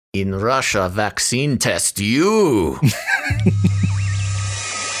In Russia, vaccine test you.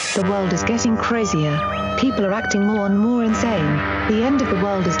 The world is getting crazier. People are acting more and more insane. The end of the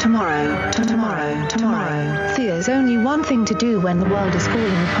world is tomorrow. Tomorrow. There's only one thing to do when the world is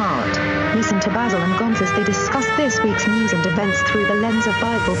falling apart. Listen to Basil and Gonz as they discuss this week's news and events through the lens of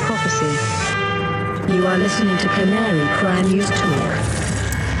Bible prophecy. You are listening to Canary Cry News Talk.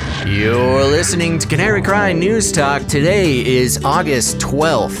 You're listening to Canary Cry News Talk. Today is August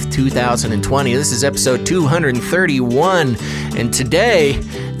 12th, 2020. This is episode 231. And today,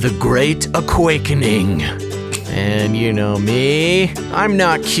 the Great Awakening. And you know me, I'm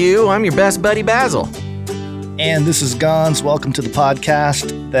not Q, I'm your best buddy Basil. And this is Gonz. Welcome to the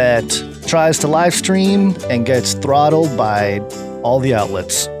podcast that tries to live stream and gets throttled by all the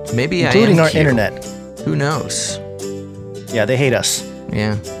outlets. Maybe including I am our Q. internet. Who knows? Yeah, they hate us.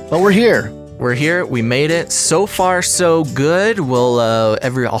 Yeah. But we're here. We're here. We made it. So far, so good. We'll,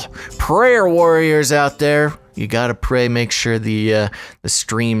 all prayer warriors out there, you gotta pray. Make sure the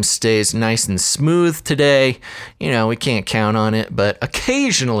stream stays nice and smooth today. You know, we can't count on it, but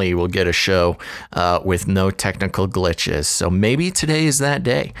occasionally we'll get a show with no technical glitches. So maybe today is that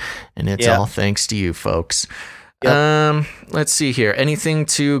day, and it's all thanks to you folks. Yep. Let's see here. Anything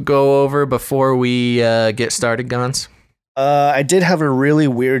to go over before we get started, Gonz? I did have a really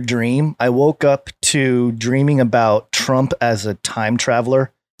weird dream. I woke up to dreaming about Trump as a time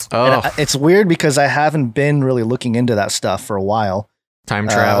traveler. Oh, and it's weird because I haven't been really looking into that stuff for a while. Time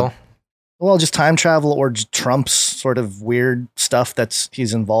travel? Well, just time travel or just Trump's sort of weird stuff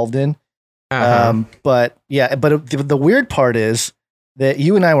he's involved in. Uh-huh. But the weird part is that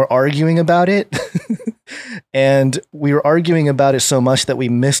you and I were arguing about it. And we were arguing about it so much that we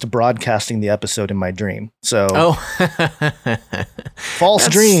missed broadcasting the episode in my dream. So, false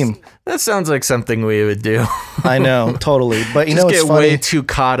dream. That sounds like something we would do. I know, totally. But you know, it's get funny. Way too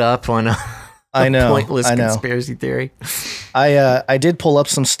caught up on a pointless conspiracy theory. I did pull up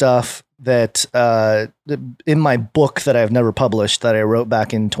some stuff that in my book that I've never published that I wrote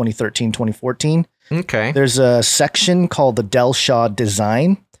back in 2013, 2014. Okay. There's a section called the Del Shah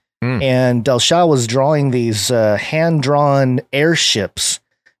Design. And Del Shah was drawing these hand-drawn airships.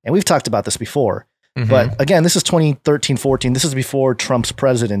 And we've talked about this before. Mm-hmm. But again, this is 2013, 14. This is before Trump's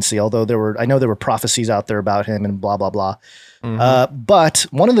presidency, although I know there were prophecies out there about him and blah, blah, blah. Mm-hmm. But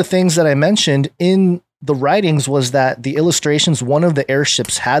one of the things that I mentioned in the writings was that the illustrations, one of the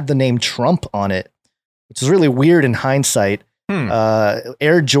airships had the name Trump on it, which is really weird in hindsight.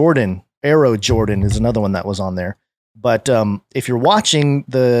 Aero Jordan is another one that was on there. But if you're watching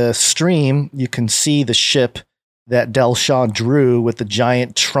the stream, you can see the ship that Del Shah drew with the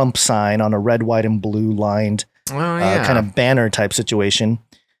giant Trump sign on a red, white, and blue lined kind of banner type situation.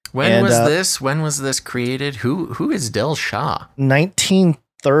 When was this created? Who is Del Shah?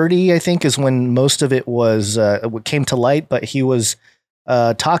 1930, I think, is when most of it came to light. But he was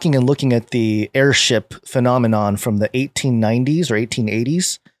talking and looking at the airship phenomenon from the 1890s or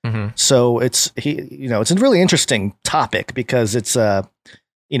 1880s. Mm-hmm. So it's a really interesting topic because it's these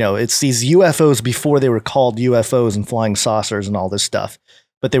UFOs before they were called UFOs and flying saucers and all this stuff,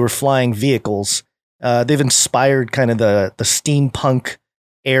 but they were flying vehicles. They've inspired kind of the steampunk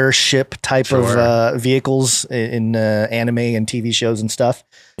airship type of vehicles in anime and TV shows and stuff.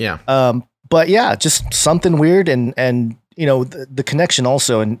 Yeah. But yeah, just something weird and the connection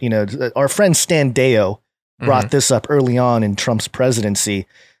also, and our friend Stan Deo brought this up early on in Trump's presidency.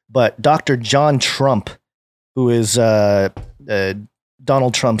 But Dr. John Trump, who is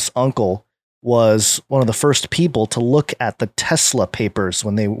Donald Trump's uncle, was one of the first people to look at the Tesla papers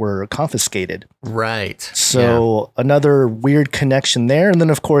when they were confiscated. Right. So another weird connection there. And then,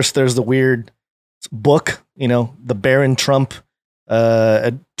 of course, there's the weird book, the Baron Trump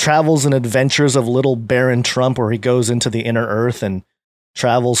Travels and Adventures of Little Baron Trump, where he goes into the inner earth and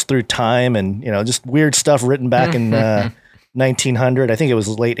travels through time and, just weird stuff written back in 1900. I think it was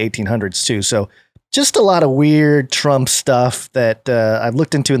late 1800s too. So just a lot of weird Trump stuff that I've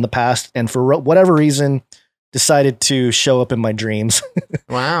looked into in the past, and for whatever reason decided to show up in my dreams.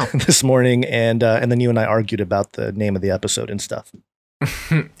 Wow. This morning, and then you and I argued about the name of the episode and stuff.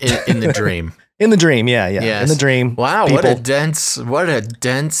 in the dream. In the dream, yeah. Yes. In the dream. Wow, what a dense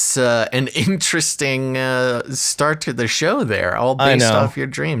and interesting start to the show there, all based off your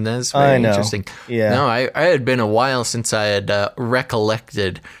dream. That's very interesting. Yeah. No, I had been a while since I had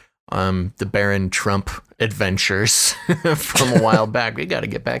recollected the Baron Trump adventures from a while back. We got to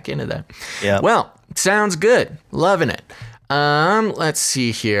get back into that. Yeah. Well, sounds good. Loving it. Let's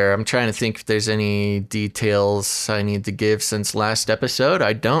see here. I'm trying to think if there's any details I need to give since last episode.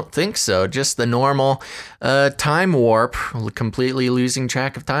 I don't think so. Just the normal time warp, completely losing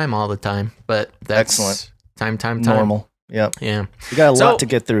track of time all the time. But that's excellent. Time. Normal. Yep. Yeah. We got a lot to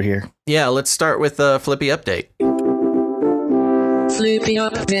get through here. Yeah, let's start with a Flippy update. Flippy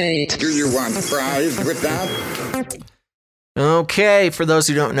update. Do you want fries with that? Okay, for those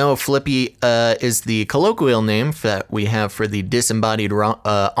who don't know, Flippy is the colloquial name that we have for the disembodied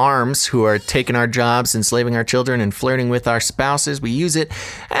arms who are taking our jobs, enslaving our children, and flirting with our spouses. We use it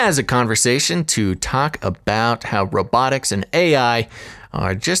as a conversation to talk about how robotics and AI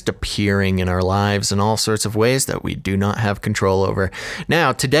are just appearing in our lives in all sorts of ways that we do not have control over.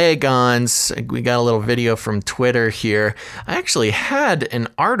 Now, today, Gons, we got a little video from Twitter here. I actually had an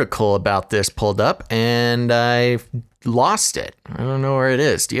article about this pulled up, and I lost it. I don't know where it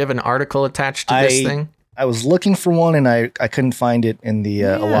is. Do you have an article attached to this thing? I was looking for one and I couldn't find it in the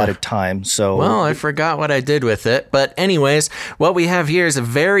allotted time. So well, I forgot what I did with it. But anyways, what we have here is a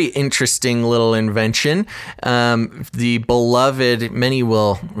very interesting little invention. The beloved, many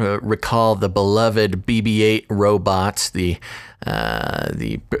will recall the beloved BB-8 robot.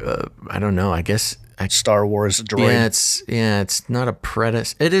 I don't know. I guess. Star Wars droid. It's not a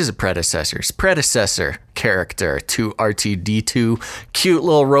predecessor. It is a predecessor. It's predecessor character to R2-D2, cute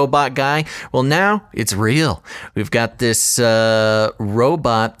little robot guy. Well, now it's real. We've got this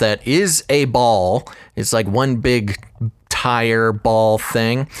robot that is a ball. It's like one big tire ball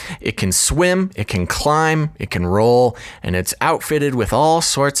thing. It can swim, it can climb, it can roll, and it's outfitted with all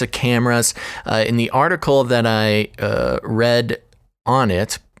sorts of cameras. In the article that I read on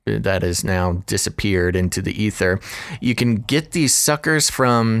it, that has now disappeared into the ether, you can get these suckers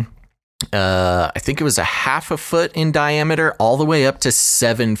from I think it was a half a foot in diameter all the way up to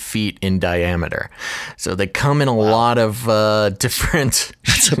 7 feet in diameter. So they come in a lot of different.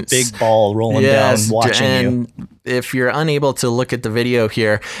 It's a big ball rolling down, watching you. If you're unable to look at the video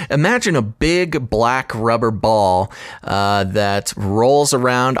here, imagine a big black rubber ball that rolls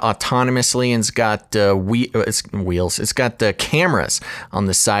around autonomously and it's got wheels. It's got the cameras on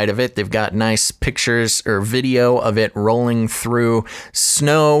the side of it. They've got nice pictures or video of it rolling through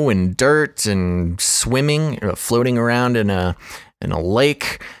snow and dirt and swimming, floating around in a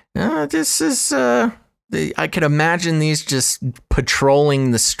lake. This is I could imagine these just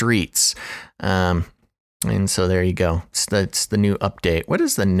patrolling the streets. And so there you go. That's the new update. What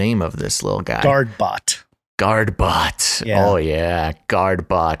is the name of this little guy? Guardbot. Yeah. Oh, yeah.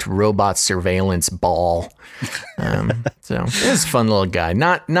 Guardbot. Robot surveillance ball. So it's a fun little guy.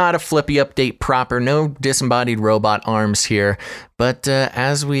 Not a Flippy update proper. No disembodied robot arms here. But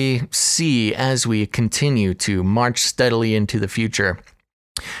as we continue to march steadily into the future,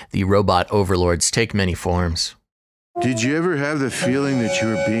 the robot overlords take many forms. Did you ever have the feeling that you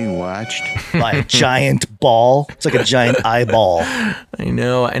were being watched? By a giant ball? It's like a giant eyeball. I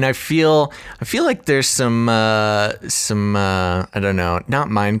know, and I feel like there's some I don't know, not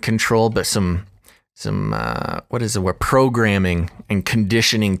mind control, but some what is it? We're programming and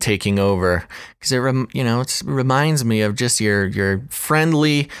conditioning taking over, because it reminds me of just your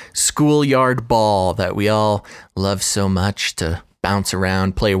friendly schoolyard ball that we all love so much to bounce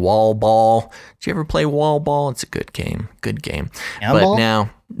around, play wall ball. Did you ever play wall ball? It's a good game. But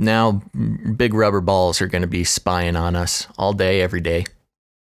now big rubber balls are going to be spying on us all day, every day.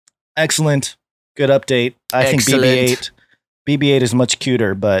 Excellent. Good update. I think BB-8 is much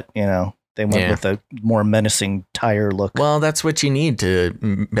cuter, but they went with a more menacing tire look. Well, that's what you need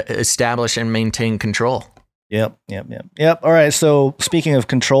to establish and maintain control. Yep. All right. So speaking of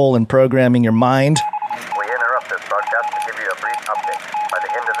control and programming your mind. We interrupt this broadcast to give you a brief update. By the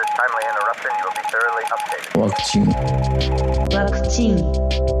end of this timely interruption, you will be thoroughly updated.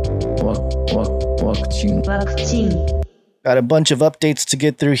 Got a bunch of updates to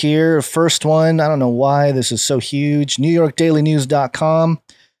get through here. First one, I don't know why this is so huge. NewYorkDailyNews.com.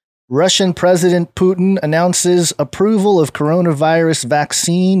 Russian President Putin announces approval of coronavirus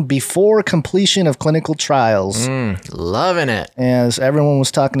vaccine before completion of clinical trials. Loving it. As everyone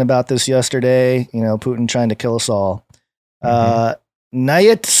was talking about this yesterday, Putin trying to kill us all.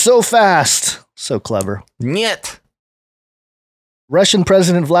 Not so fast. So clever. Niet. Russian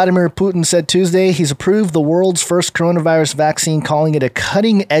President Vladimir Putin said Tuesday he's approved the world's first coronavirus vaccine, calling it a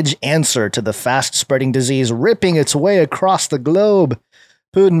cutting-edge answer to the fast-spreading disease ripping its way across the globe.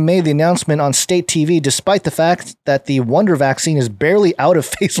 Putin made the announcement on state TV despite the fact that the Wonder vaccine is barely out of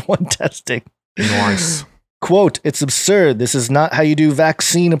phase 1 testing. Nice. Quote, "It's absurd. This is not how you do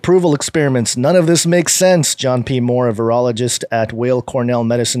vaccine approval experiments. None of this makes sense," John P. Moore, a virologist at Weill Cornell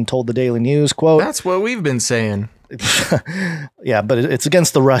Medicine, told the Daily News. Quote, "That's what we've been saying." Yeah, but it's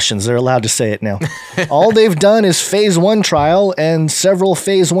against the Russians. They're allowed to say it now. All they've done is phase 1 trial, and several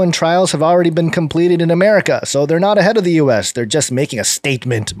phase 1 trials have already been completed in America. So they're not ahead of the U.S. They're just making a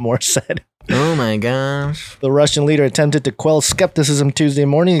statement, Moore said. Oh my gosh. The Russian leader attempted to quell skepticism Tuesday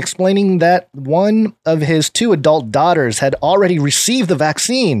morning, explaining that one of his 2 adult daughters had already received the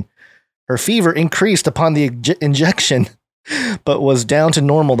vaccine. Her fever increased upon the injection, but was down to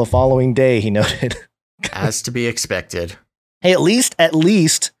normal the following day, he noted. As to be expected. Hey, at least,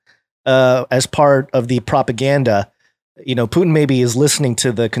 as part of the propaganda, Putin maybe is listening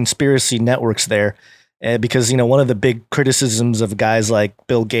to the conspiracy networks there, because, one of the big criticisms of guys like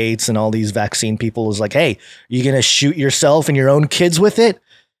Bill Gates and all these vaccine people is like, hey, you going to shoot yourself and your own kids with it?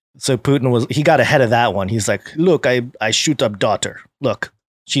 So Putin he got ahead of that one. He's like, look, I shoot up daughter. Look,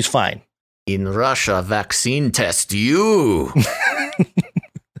 she's fine. In Russia, vaccine test you.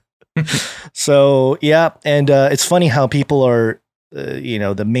 So, yeah. And it's funny how people are,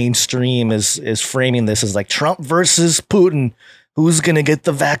 the mainstream is framing this as like Trump versus Putin. Who's going to get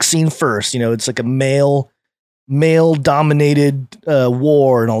the vaccine first? It's like a male dominated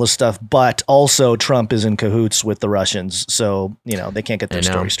war and all this stuff. But also Trump is in cahoots with the Russians. So, they can't get their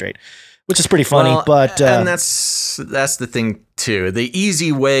story straight, which is pretty funny. And that's the thing, too. The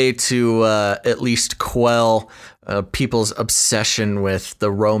easy way to at least quell people's obsession with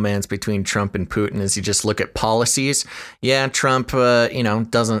the romance between Trump and Putin is you just look at policies. Yeah, Trump,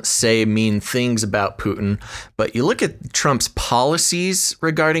 doesn't say mean things about Putin, but you look at Trump's policies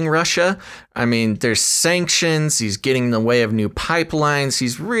regarding Russia. I mean, there's sanctions. He's getting in the way of new pipelines.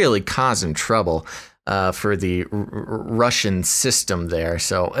 He's really causing trouble for the Russian system there.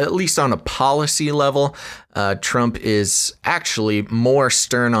 So at least on a policy level, Trump is actually more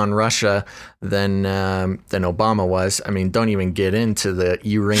stern on Russia than Obama was. I mean, don't even get into the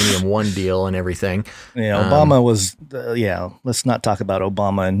Uranium One deal and everything. Yeah, Obama was, let's not talk about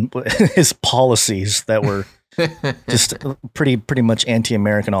Obama and his policies that were just pretty much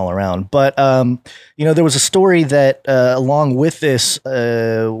anti-American all around. But, there was a story that along with this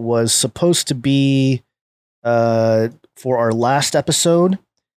was supposed to be for our last episode.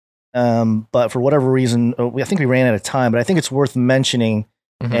 But for whatever reason, I think we ran out of time, but I think it's worth mentioning.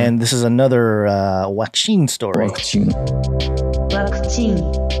 Mm-hmm. And this is another vaccine story. Vaccine.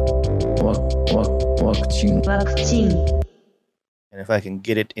 And if I can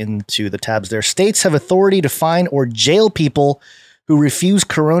get it into the tabs there, states have authority to fine or jail people who refuse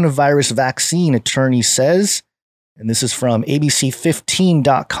coronavirus vaccine, attorney says. And this is from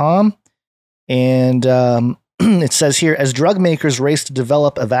abc15.com. And it says here, as drug makers race to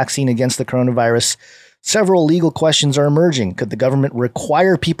develop a vaccine against the coronavirus, several legal questions are emerging. Could the government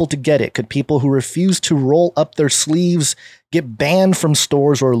require people to get it? Could people who refuse to roll up their sleeves get banned from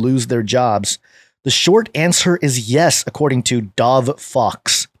stores or lose their jobs? The short answer is yes, according to Dov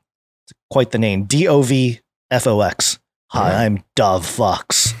Fox. It's quite the name. DOVFOX. Hi, I'm Dov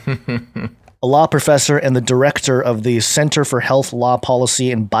Fox. A law professor and the director of the Center for Health Law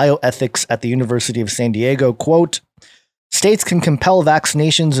Policy and Bioethics at the University of San Diego, quote, states can compel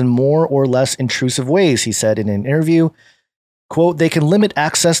vaccinations in more or less intrusive ways, he said in an interview. Quote, they can limit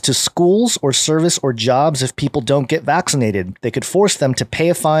access to schools or service or jobs if people don't get vaccinated. They could force them to pay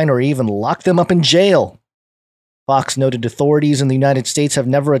a fine or even lock them up in jail. Fox noted authorities in the United States have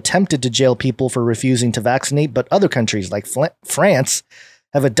never attempted to jail people for refusing to vaccinate, but other countries like France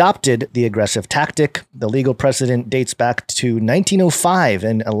have adopted the aggressive tactic. The legal precedent dates back to 1905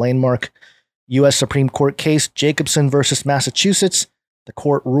 in a landmark U.S. Supreme Court case, Jacobson versus Massachusetts. The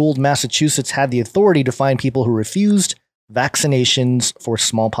court ruled Massachusetts had the authority to fine people who refused vaccinations for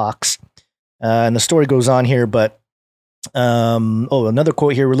smallpox. And the story goes on here, but another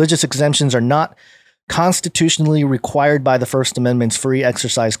quote here. Religious exemptions are not constitutionally required by the First Amendment's free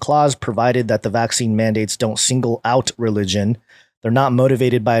exercise clause, provided that the vaccine mandates don't single out religion. They're not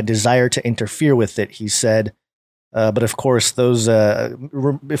motivated by a desire to interfere with it, he said. But of course, those,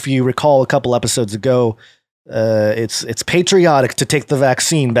 if you recall a couple episodes ago, it's patriotic to take the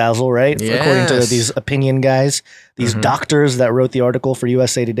vaccine, Basil, right? Yes. According to these opinion guys, these doctors that wrote the article for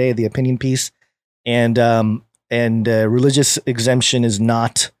USA Today, the opinion piece, and religious exemption is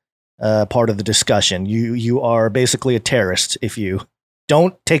not part of the discussion. You are basically a terrorist if you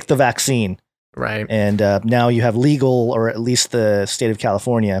don't take the vaccine. Right. And now you have legal, or at least the state of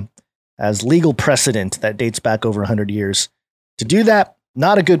California has legal precedent that dates back over 100 years. To do that,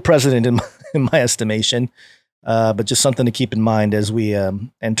 not a good precedent in my estimation, but just something to keep in mind as we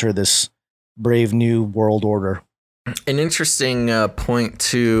enter this brave new world order. An interesting point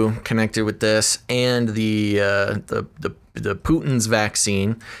too, connected with this and the Putin's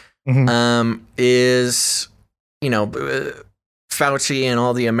vaccine, is Fauci and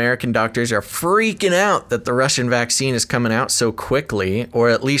all the American doctors are freaking out that the Russian vaccine is coming out so quickly, or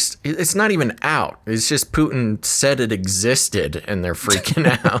at least it's not even out. It's just Putin said it existed and they're freaking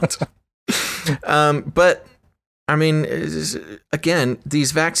out. But I mean, again,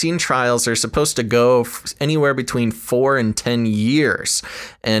 these vaccine trials are supposed to go anywhere between 4 and 10 years.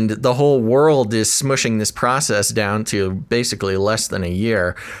 And the whole world is smushing this process down to basically less than a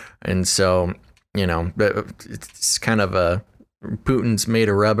year. And so, it's kind of a Putin's made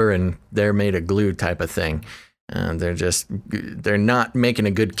of rubber and they're made of glue type of thing. They're not making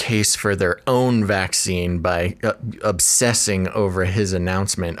a good case for their own vaccine by obsessing over his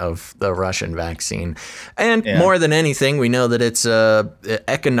announcement of the Russian vaccine. And more than anything, we know that it's a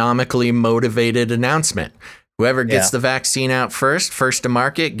economically motivated announcement. Whoever gets the vaccine out first to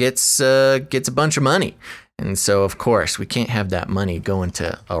market, gets a bunch of money. And so, of course, we can't have that money going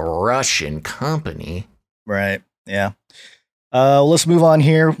to a Russian company. Right. Yeah. Let's move on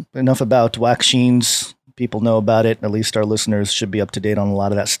here. Enough about vaccines. People know about it. At least our listeners should be up to date on a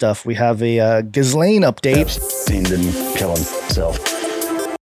lot of that stuff. We have a Ghislaine update. Epstein didn't kill himself.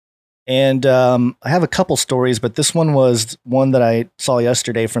 And I have a couple stories, but this one was one that I saw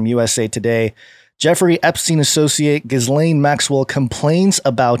yesterday from USA Today. Jeffrey Epstein associate Ghislaine Maxwell complains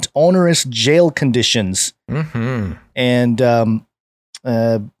about onerous jail conditions. Mm-hmm. And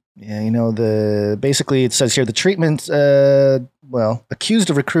basically it says here the treatment, accused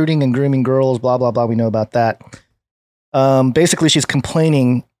of recruiting and grooming girls, blah, blah, blah. We know about that. Basically she's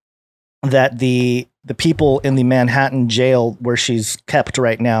complaining that the people in the Manhattan jail where she's kept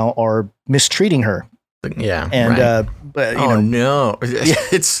right now are mistreating her. Yeah. And, right. No,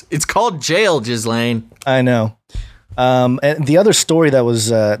 it's called jail, Ghislaine. I know. And the other story that was,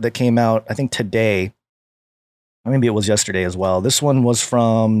 that came out, I think today, or maybe it was yesterday as well. This one was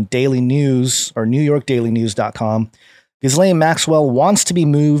from Daily News or NewYorkDailyNews.com. Ghislaine Maxwell wants to be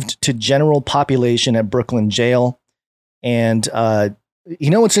moved to general population at Brooklyn jail. And,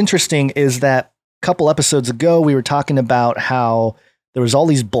 what's interesting is that a couple episodes ago, we were talking about how there was all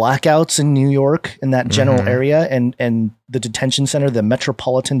these blackouts in New York in that general area and the detention center, the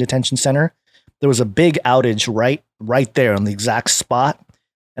Metropolitan Detention Center. There was a big outage right there on the exact spot.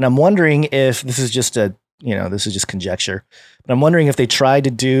 And I'm wondering if this is just this is just conjecture, but I'm wondering if they tried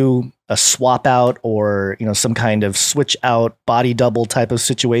to do a swap out or, some kind of switch out body double type of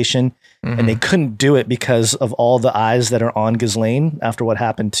situation. And they couldn't do it because of all the eyes that are on Ghislaine after what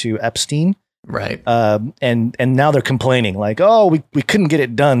happened to Epstein. Right. And now they're complaining like, oh, we couldn't get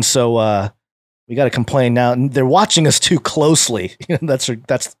it done. So, we got to complain now. They're watching us too closely. That's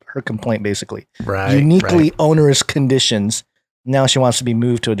her complaint, basically. Right. Uniquely onerous conditions. Now she wants to be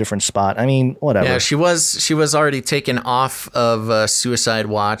moved to a different spot. I mean, whatever. Yeah, she was already taken off of suicide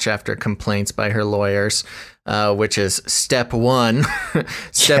watch after complaints by her lawyers, which is step one.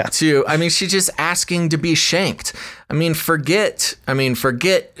 Step two. I mean, she's just asking to be shanked. Forget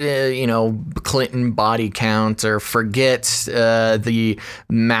Clinton body count, or forget the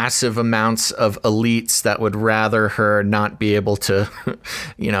massive amounts of elites that would rather her not be able to,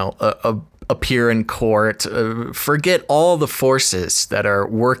 appear in court. Forget all the forces that are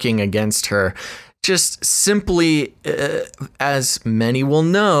working against her. Just simply, as many will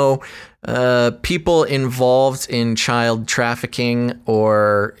know, people involved in child trafficking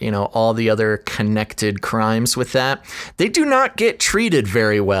or, all the other connected crimes with that, they do not get treated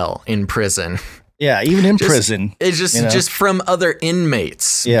very well in prison. Yeah, even in prison. It's just from other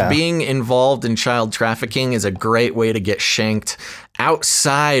inmates. Yeah. Being involved in child trafficking is a great way to get shanked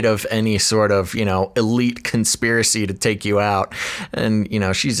outside of any sort of, elite conspiracy to take you out. And,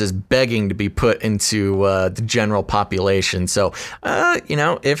 she's just begging to be put into the general population. So,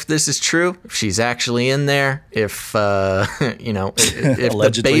 if this is true, if she's actually in there, if if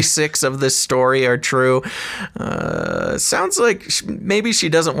the basics of this story are true, sounds like maybe she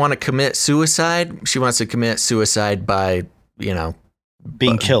doesn't want to commit suicide. She wants to commit suicide by,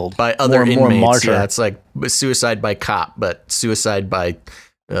 being killed by other inmates. More martyr. Yeah, it's like suicide by cop, but suicide by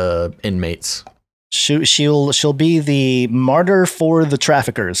inmates. She'll be the martyr for the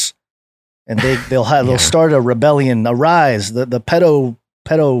traffickers, and they'll start a rebellion, a rise, the pedo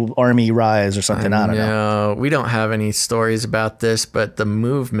army rise or something. I don't know. We don't have any stories about this, but the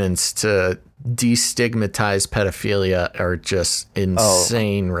movements to destigmatize pedophilia are just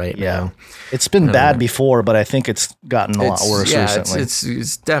insane right now. It's been bad before, but I think it's gotten a lot worse recently.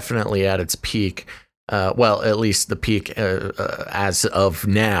 It's definitely at its peak. Well, at least the peak as of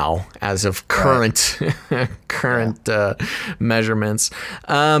now, as of current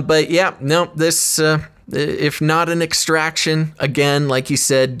if not an extraction, again, like you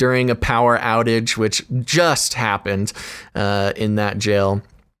said, during a power outage, which just happened in that jail,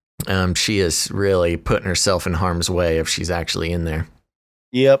 she is really putting herself in harm's way if she's actually in there.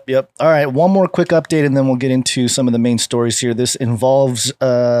 Yep. All right, one more quick update, and then we'll get into some of the main stories here. This involves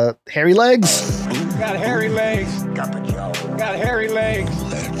hairy legs. Got hairy legs. Got hairy legs.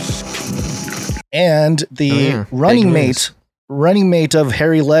 And the running mate of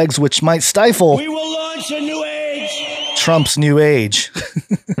hairy legs, which might stifle. We will launch a new age. Trump's new age.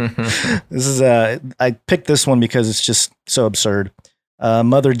 This is I picked this one because it's just so absurd.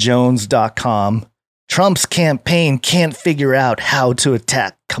 MotherJones.com. Trump's campaign can't figure out how to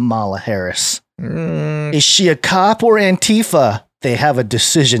attack Kamala Harris. Is she a cop or Antifa? They have a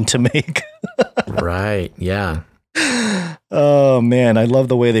decision to make. Right. Yeah. Oh man, I love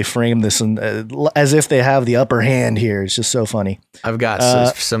the way they frame this, and as if they have the upper hand here. It's just so funny. I've got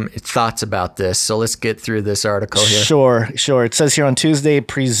some thoughts about this, so let's get through this article here. Sure. It says here on Tuesday,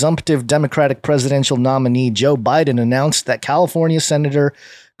 presumptive Democratic presidential nominee Joe Biden announced that California Senator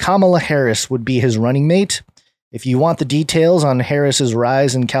Kamala Harris would be his running mate. If you want the details on Harris's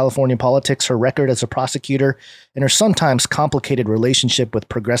rise in California politics, her record as a prosecutor, and her sometimes complicated relationship with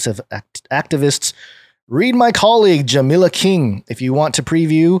progressive activists, read my colleague Jamila King. If you want to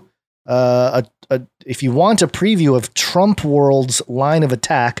preview a preview of Trump World's line of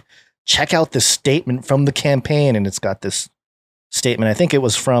attack, check out this statement from the campaign. And it's got this statement. I think it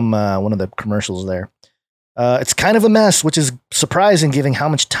was from one of the commercials there. It's kind of a mess, which is surprising given how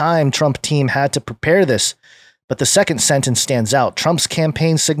much time Trump team had to prepare this. But the second sentence stands out. Trump's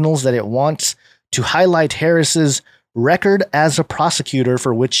campaign signals that it wants to highlight Harris's record as a prosecutor,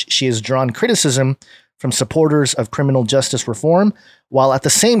 for which she has drawn criticism from supporters of criminal justice reform, while at the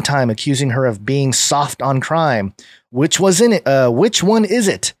same time accusing her of being soft on crime. Which one is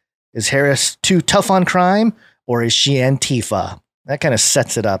it? Is Harris too tough on crime, or is she Antifa? That kind of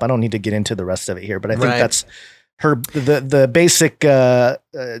sets it up. I don't need to get into the rest of it here, but I think that's her the basic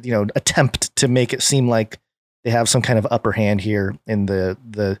attempt to make it seem like they have some kind of upper hand here in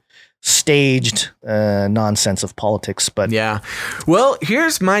the staged nonsense of politics. But yeah, well,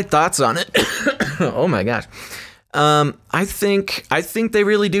 here's my thoughts on it. Oh my gosh. I think they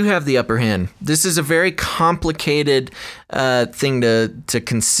really do have the upper hand. This is a very complicated thing to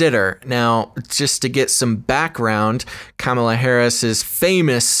consider. Now, just to get some background, Kamala Harris is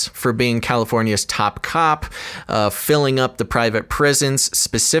famous for being California's top cop, filling up the private prisons,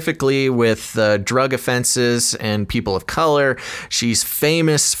 specifically with drug offenses and people of color. She's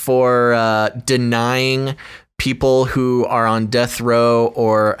famous for denying people who are on death row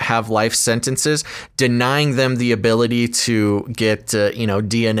or have life sentences, denying them the ability to get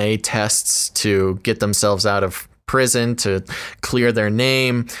DNA tests to get themselves out of prison, to clear their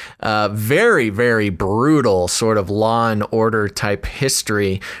name. Very, very brutal sort of law and order type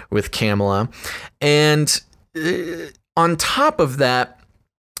history with Kamala. And on top of that,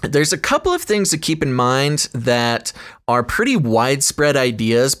 there's a couple of things to keep in mind that are pretty widespread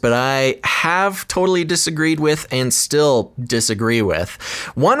ideas, but I have totally disagreed with and still disagree with.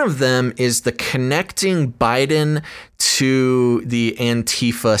 One of them is the connecting Biden to the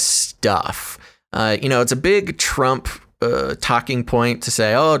Antifa stuff. It's a big Trump talking point to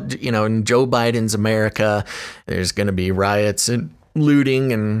say, in Joe Biden's America, there's going to be riots and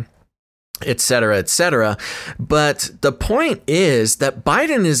looting and et cetera, et cetera. But the point is that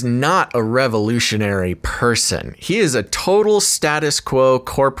Biden is not a revolutionary person. He is a total status quo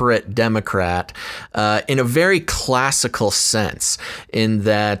corporate Democrat in a very classical sense, in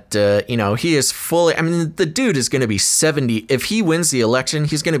that, he is fully, the dude is going to be 70. If he wins the election,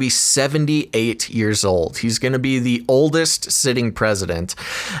 he's going to be 78 years old. He's going to be the oldest sitting president.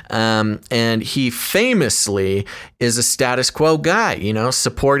 And he famously is a status quo guy,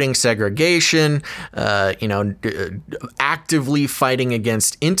 supporting segregation, actively fighting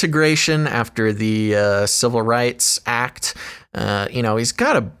against integration after the Civil Rights Act. He's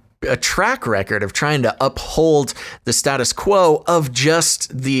got a track record of trying to uphold the status quo of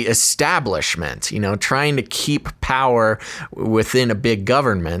just the establishment, trying to keep power within a big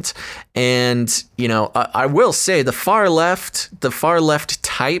government. And, I will say the far left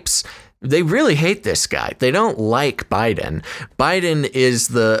types, they really hate this guy. They don't like Biden. Biden is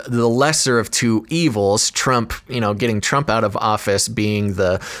the lesser of two evils. Trump, getting Trump out of office being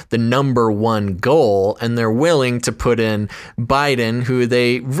the number one goal, and they're willing to put in Biden, who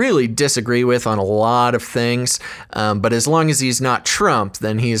they really disagree with on a lot of things. But as long as he's not Trump,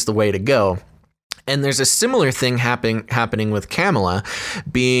 then he's the way to go. And there's a similar thing happening with Kamala,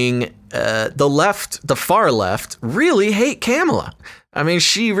 being the far left really hate Kamala. I mean,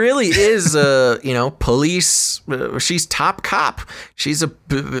 she really is police. She's top cop.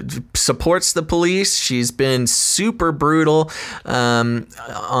 Supports the police. She's been super brutal on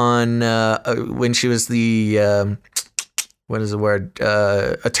when she was the what is the word?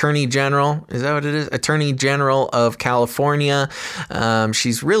 Attorney General. Is that what it is? Attorney General of California.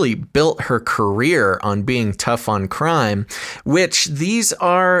 She's really built her career on being tough on crime, which these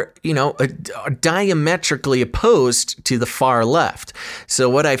are, diametrically opposed to the far left. So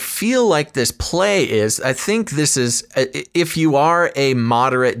what I feel like this play is, I think this is, if you are a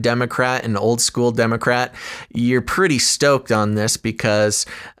moderate Democrat, an old school Democrat, you're pretty stoked on this because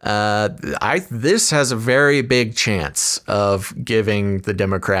this has a very big chance of giving the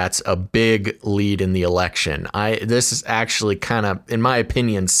Democrats a big lead in the election. This is actually kind of, in my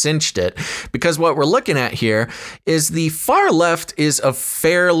opinion, cinched it, because what we're looking at here is the far left is a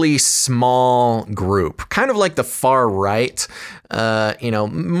fairly small group, kind of like the far right.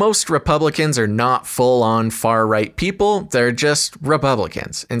 Most Republicans are not full-on far-right people. They're just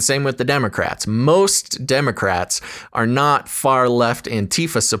Republicans. And same with the Democrats. Most Democrats are not far-left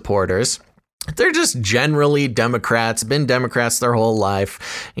Antifa supporters. They're just generally Democrats, been Democrats their whole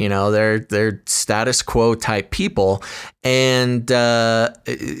life. They're status quo type people. And a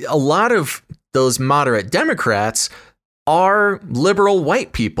lot of those moderate Democrats are liberal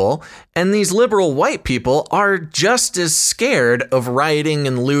white people, and these liberal white people are just as scared of rioting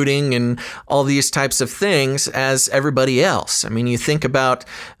and looting and all these types of things as everybody else. I mean, you think about,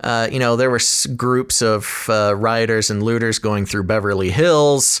 there were groups of rioters and looters going through Beverly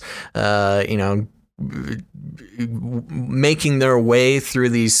Hills, making their way through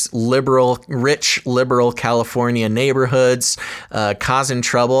these rich liberal California neighborhoods, causing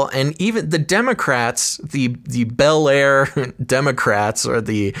trouble. And even the Democrats, the Bel Air Democrats, or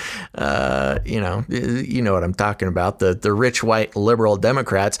the, you know what I'm talking about, the rich white liberal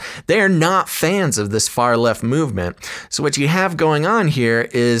Democrats, they are not fans of this far left movement. So what you have going on here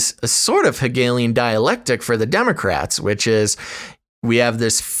is a sort of Hegelian dialectic for the Democrats, which is, we have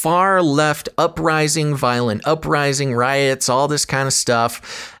this far left uprising, violent uprising, riots, all this kind of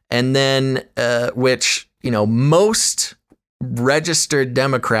stuff. And then, which, most registered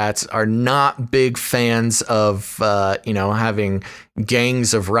Democrats are not big fans of, having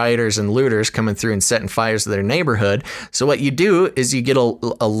gangs of rioters and looters coming through and setting fires to their neighborhood. So what you do is you get a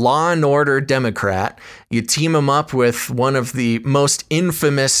law and order Democrat, you team them up with one of the most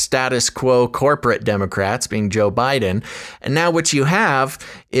infamous status quo corporate Democrats, being Joe Biden. And now what you have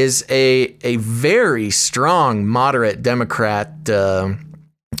is a very strong moderate Democrat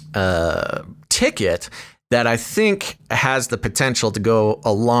ticket that I think has the potential to go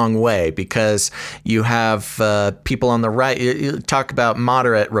a long way, because you have people on the right. You talk about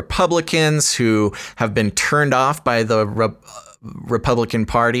moderate Republicans who have been turned off by the Republican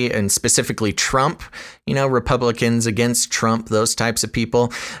Party, and specifically Trump, Republicans against Trump, those types of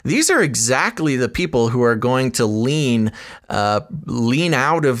people. These are exactly the people who are going to lean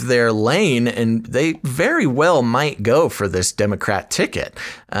out of their lane, and they very well might go for this Democrat ticket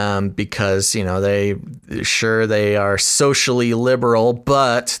because, they are socially liberal,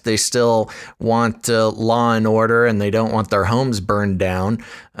 but they still want law and order, and they don't want their homes burned down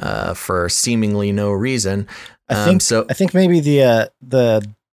for seemingly no reason. I think maybe the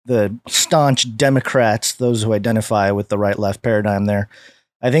staunch Democrats, those who identify with the right-left paradigm there,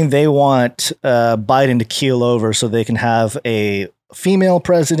 I think they want Biden to keel over so they can have a female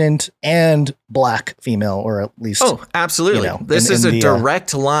president and black female, or at least. Oh, absolutely. This is a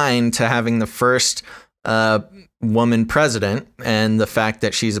direct line to having the first woman president, and the fact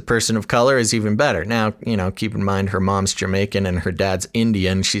that she's a person of color is even better. Now, keep in mind her mom's Jamaican and her dad's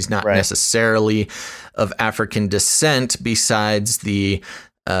Indian. She's not necessarily of African descent, besides the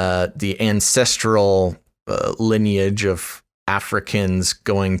ancestral lineage of Africans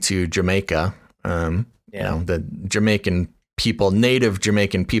going to Jamaica. The Jamaican people, native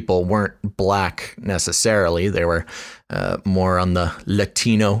Jamaican people, weren't black necessarily. They were more on the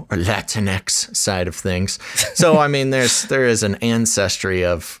Latino or Latinx side of things. So, I mean, there is an ancestry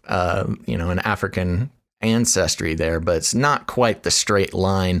of, an African ancestry there, but it's not quite the straight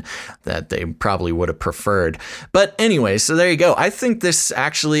line that they probably would have preferred. But anyway, so there you go. I think this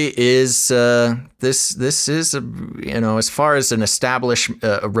actually is this is as far as an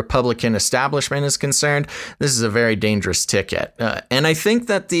Republican establishment is concerned, this is a very dangerous ticket. And I think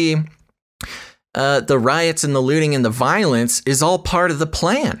that the riots and the looting and the violence is all part of the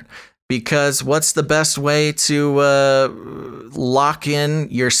plan. Because what's the best way to lock in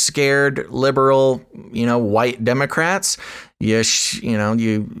your scared liberal white Democrats,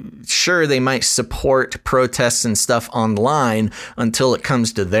 sure, they might support protests and stuff online until it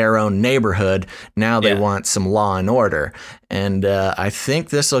comes to their own neighborhood. Now they want some law and order. And I think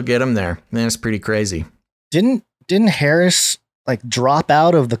this will get them there. Man, it's pretty crazy. Didn't Harris drop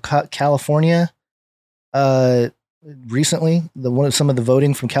out of the California recently? Some of the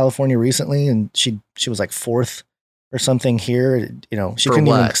voting from California recently, and she was fourth or something here. She couldn't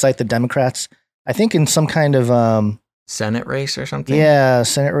even excite the Democrats. I think in some kind of Senate race or something. Yeah,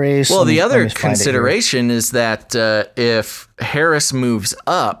 Senate race. Well, the other consideration is that if Harris moves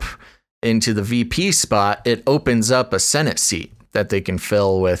up into the VP spot, it opens up a Senate seat that they can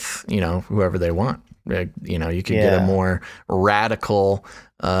fill with, whoever they want. You could get a more radical,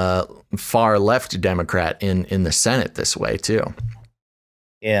 far left Democrat in the Senate this way too.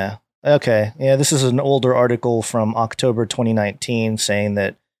 Yeah. Okay. Yeah. This is an older article from October 2019 saying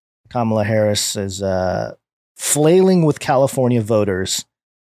that Kamala Harris is flailing with California voters,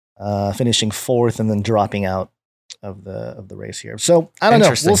 finishing fourth and then dropping out of the race here. So I don't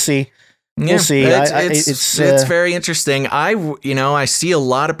know. We'll see. We'll see. It's very interesting. I see a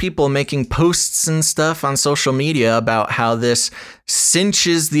lot of people making posts and stuff on social media about how this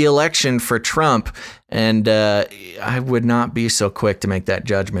cinches the election for Trump, and I would not be so quick to make that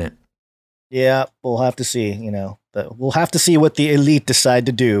judgment. Yeah, we'll have to see. We'll have to see what the elite decide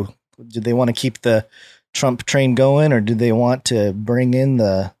to do. Do they want to keep the Trump train going, or do they want to bring in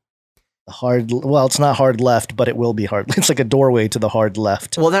the hard? Well, it's not hard left, but it will be hard. It's like a doorway to the hard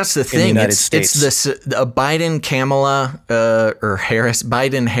left. Well, that's the thing. It's this Biden Kamala or Harris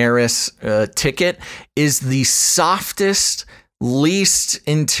Biden Harris ticket is the softest, least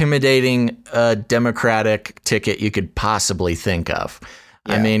intimidating Democratic ticket you could possibly think of.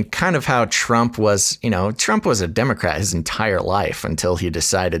 Yeah. I mean, kind of how Trump was. Trump was a Democrat his entire life until he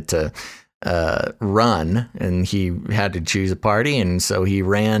decided to run, and he had to choose a party, and so he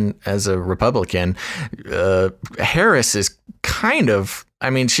ran as a Republican. Harris is kind of,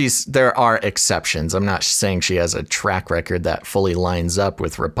 there are exceptions. I'm not saying she has a track record that fully lines up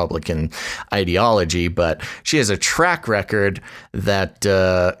with Republican ideology, but she has a track record that,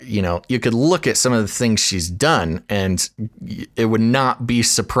 you could look at some of the things she's done, and it would not be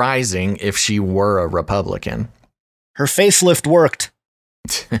surprising if she were a Republican. Her facelift worked.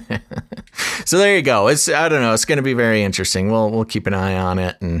 So there you go. I don't know. It's going to be very interesting. We'll keep an eye on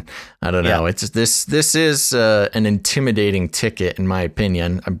it, and I don't know. It's this is an intimidating ticket, in my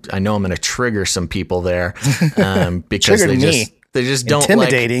opinion. I know I'm going to trigger some people there because they just don't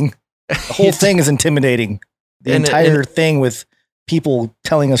intimidating. The whole thing is intimidating. The entire thing with people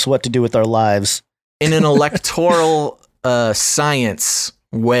telling us what to do with our lives in an electoral science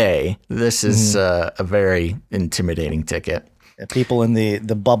way. This is a very intimidating ticket. People in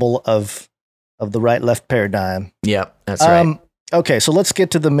the bubble of the right-left paradigm. Yep, that's right. Okay, so let's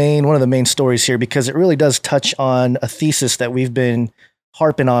get to one of the main stories here, because it really does touch on a thesis that we've been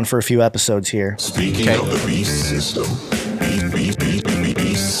harping on for a few episodes here. Speaking of the beast system,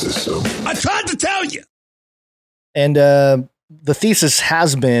 beast system. I tried to tell you. And the thesis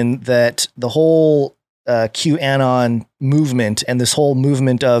has been that the whole QAnon movement and this whole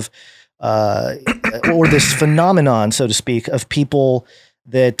movement of or this phenomenon, so to speak, of people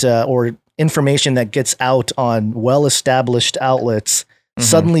that or information that gets out on well-established outlets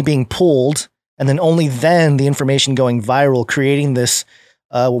suddenly being pulled, and then only then the information going viral, creating this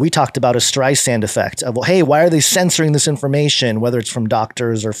what we talked about, a Streisand effect of, well, hey, why are they censoring this information, whether it's from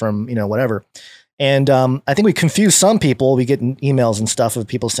doctors or from whatever. And I think we confuse some people. We get emails and stuff of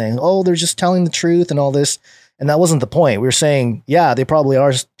people saying, oh, they're just telling the truth and all this. And that wasn't the point. We were saying, yeah, they probably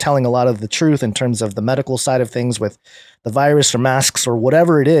are telling a lot of the truth in terms of the medical side of things with the virus or masks or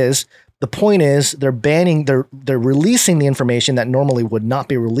whatever it is. The point is they're releasing the information that normally would not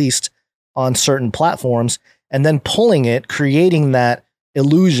be released on certain platforms, and then pulling it, creating that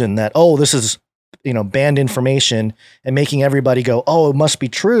illusion that, oh, this is, banned information, and making everybody go, oh, it must be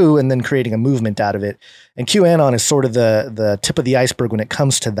true. And then creating a movement out of it. And QAnon is sort of the tip of the iceberg when it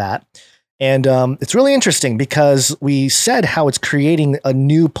comes to that. And it's really interesting because we said how it's creating a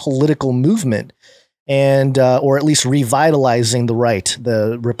new political movement, and or at least revitalizing the right,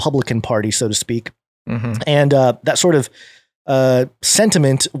 the Republican Party, so to speak. And that sort of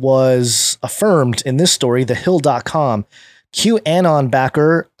sentiment was affirmed in this story. TheHill.com QAnon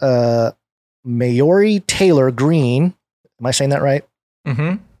backer Mayori Taylor Greene. Am I saying that right?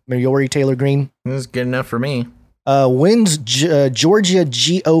 Mayori Taylor Greene. This is good enough for me. Wins Georgia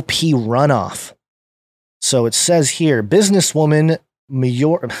GOP runoff. So it says here, businesswoman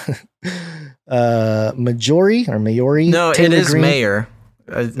Mayori. No, Taylor it is Green. Mayor.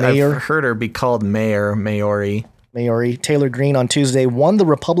 Mayor. I've heard her be called Mayorie. Taylor Greene on Tuesday won the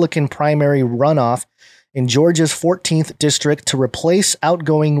Republican primary runoff in Georgia's 14th district to replace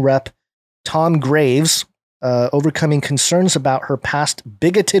outgoing Rep. Tom Graves, overcoming concerns about her past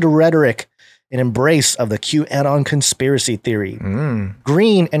bigoted rhetoric and embrace of the QAnon conspiracy theory.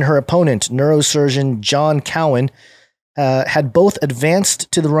 Greene and her opponent, neurosurgeon John Cowan, had both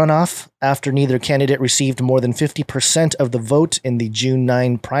advanced to the runoff after neither candidate received more than 50% of the vote in the June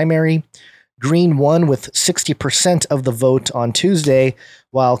 9 primary. Greene won with 60% of the vote on Tuesday,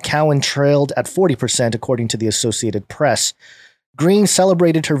 while Cowan trailed at 40%, according to the Associated Press. Greene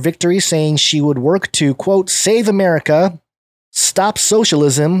celebrated her victory, saying she would work to, quote, save America, stop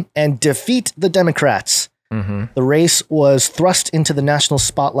socialism, and defeat the Democrats. The race was thrust into the national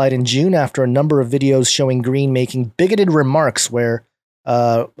spotlight in June after a number of videos showing Greene making bigoted remarks were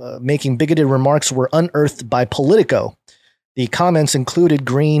unearthed by Politico. The comments included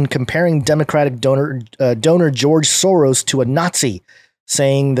Greene comparing Democratic donor George Soros to a Nazi,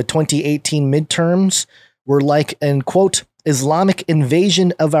 saying the 2018 midterms were like an, quote, Islamic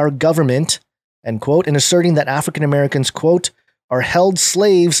invasion of our government, end quote, and asserting that African Americans, quote, are held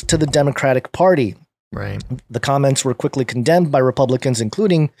slaves to the Democratic Party. Right. The comments were quickly condemned by Republicans,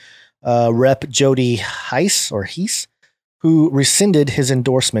 including Rep. Jody Heiss, who rescinded his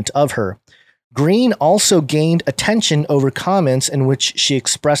endorsement of her. Greene also gained attention over comments in which she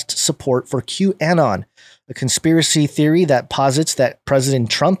expressed support for QAnon, a conspiracy theory that posits that President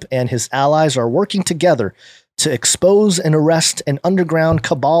Trump and his allies are working together to expose and arrest an underground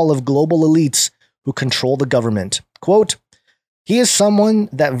cabal of global elites who control the government. Quote, he is someone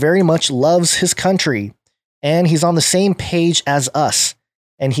that very much loves his country, and he's on the same page as us,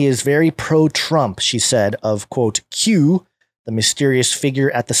 and he is very pro-Trump, she said, of, quote, Q, the mysterious figure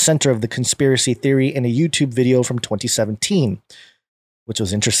at the center of the conspiracy theory, in a YouTube video from 2017, which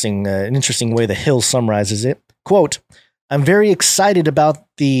was interesting. An interesting way the Hill summarizes it. Quote, I'm very excited about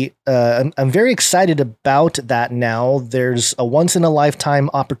that now. There's a once-in-a-lifetime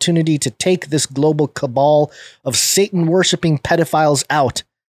opportunity to take this global cabal of Satan-worshipping pedophiles out,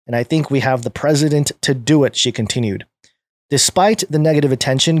 and I think we have the president to do it, she continued. Despite the negative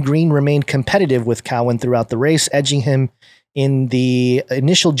attention, Greene remained competitive with Cowan throughout the race, edging him in the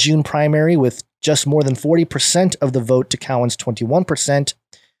initial June primary with just more than 40% of the vote to Cowan's 21%.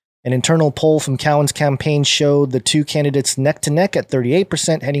 An internal poll from Cowan's campaign showed the two candidates neck to neck at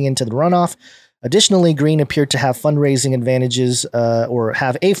 38% heading into the runoff. Additionally, Greene appeared to have fundraising advantages or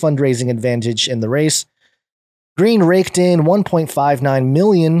have a fundraising advantage in the race. Greene raked in $1.59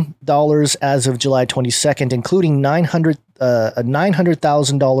 million as of July 22nd, including a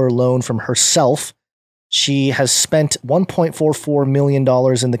 $900,000 loan from herself. She has spent $1.44 million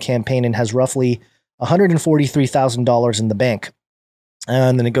in the campaign and has roughly $143,000 in the bank.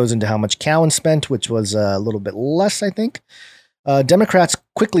 And then it goes into how much Cowan spent, which was a little bit less, I think. Democrats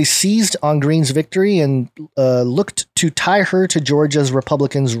quickly seized on Greene's victory and looked to tie her to Georgia's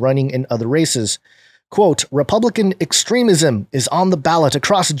Republicans running in other races. Quote, Republican extremism is on the ballot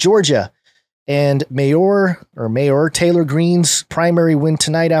across Georgia. And Mayor Taylor Greene's primary win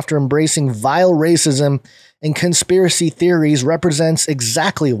tonight after embracing vile racism and conspiracy theories represents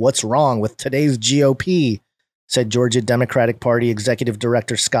exactly what's wrong with today's GOP, said Georgia Democratic Party Executive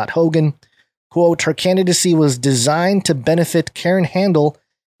Director Scott Hogan. Quote, her candidacy was designed to benefit Karen Handel,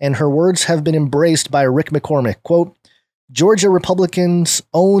 and her words have been embraced by Rick McCormick. Quote, Georgia Republicans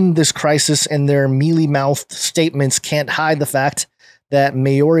own this crisis, and their mealy-mouthed statements can't hide the fact that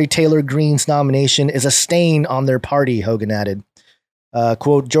Mayorie Taylor Greene's nomination is a stain on their party, Hogan added.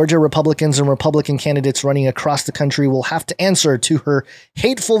 Quote, Georgia Republicans and Republican candidates running across the country will have to answer to her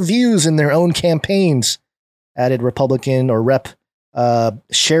hateful views in their own campaigns, added Republican or Rep.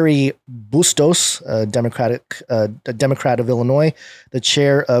 Sherry Bustos, a Democrat of Illinois, the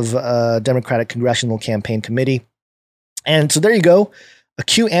chair of Democratic Congressional Campaign Committee. And so there you go, a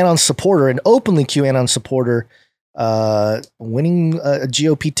QAnon supporter, an openly QAnon supporter, winning a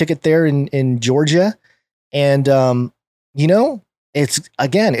GOP ticket there in Georgia. And,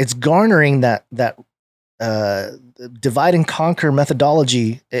 it's garnering that divide and conquer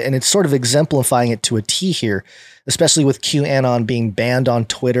methodology, and it's sort of exemplifying it to a T here, especially with QAnon being banned on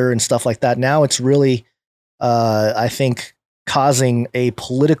Twitter and stuff like that. Now it's really, I think, causing a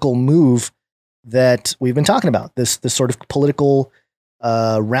political move that we've been talking about, this sort of political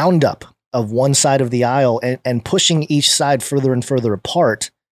roundup of one side of the aisle and pushing each side further and further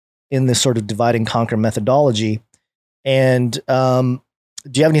apart in this sort of divide and conquer methodology. And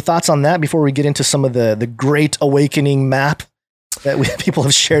do you have any thoughts on that before we get into some of the Great Awakening map that people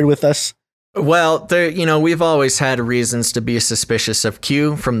have shared with us? Well, we've always had reasons to be suspicious of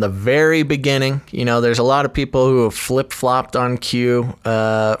Q from the very beginning. There's a lot of people who have flip-flopped on Q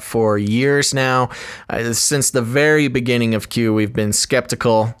for years now. Since the very beginning of Q, we've been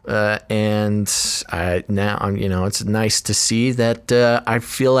skeptical, and now, it's nice to see that I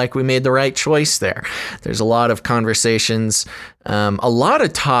feel like we made the right choice there. There's a lot of conversations, a lot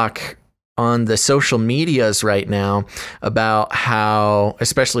of talk on the social medias right now about how,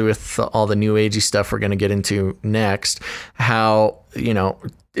 especially with all the new agey stuff we're going to get into next, how,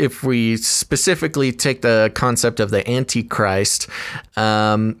 if we specifically take the concept of the Antichrist,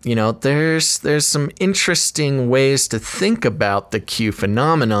 there's some interesting ways to think about the Q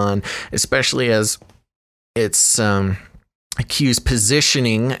phenomenon, especially as it's Q's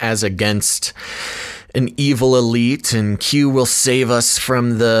positioning as against an evil elite, and Q will save us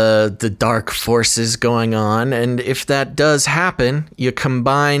from the dark forces going on. And if that does happen, you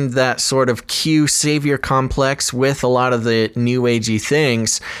combine that sort of Q savior complex with a lot of the new agey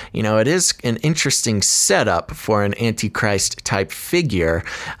things, it is an interesting setup for an Antichrist type figure,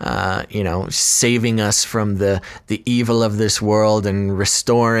 saving us from the evil of this world and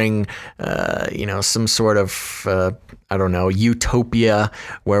restoring, some sort of, utopia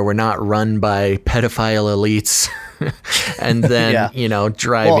where we're not run by pedophile elites and then,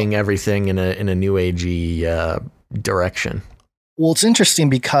 driving everything in a new agey direction. Well, it's interesting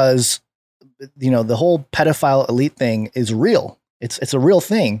because, the whole pedophile elite thing is real. It's a real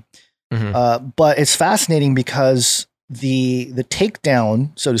thing. Mm-hmm. But it's fascinating because the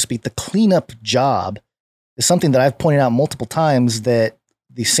takedown, so to speak, the cleanup job is something that I've pointed out multiple times, that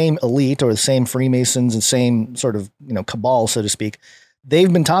the same elite or the same Freemasons and same sort of, cabal, so to speak,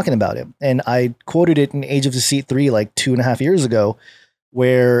 they've been talking about it. And I quoted it in Age of Deceit 3, like 2.5 years ago,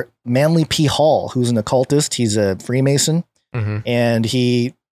 where Manly P. Hall, who's an occultist, he's a Freemason, mm-hmm. and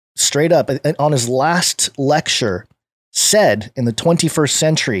he straight up on his last lecture said, in the 21st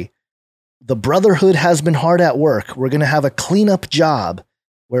century, the Brotherhood has been hard at work. We're going to have a cleanup job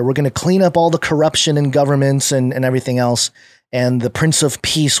where we're going to clean up all the corruption in governments and everything else. And the Prince of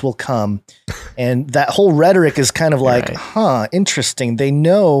Peace will come. And that whole rhetoric is kind of like, right. Interesting. They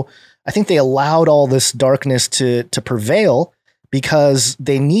know, I think they allowed all this darkness to prevail because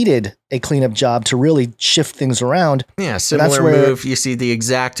they needed a cleanup job to really shift things around. Yeah, similar move. You see the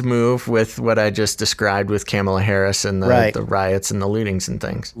exact move with what I just described with Kamala Harris and the riots and the lootings and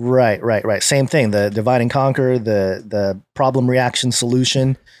things. Right. Same thing. The divide and conquer, the problem, reaction,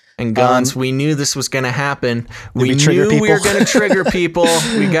 solution. And Gons, we knew this was going to happen. We knew we were going to trigger people.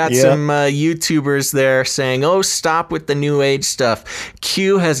 We got some YouTubers there saying, stop with the new age stuff.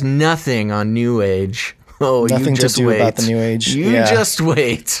 Q has nothing on new age. Nothing you just to do wait. About the new age. You just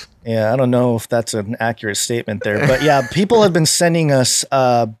wait. Yeah, I don't know if that's an accurate statement there. But yeah, people have been sending us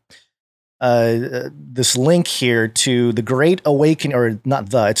this link here to the Great Awakening, or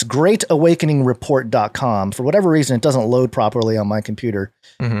not it's greatawakeningreport.com. For whatever reason, it doesn't load properly on my computer.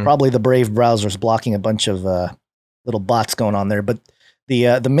 Mm-hmm. Probably the Brave browser is blocking a bunch of little bots going on there. But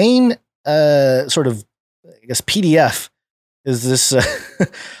the main sort of, I guess, PDF is this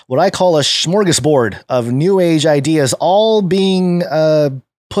what I call a smorgasbord of new age ideas, all being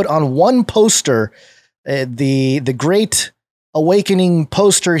put on one poster. The Great Awakening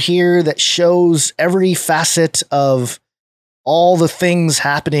poster here that shows every facet of all the things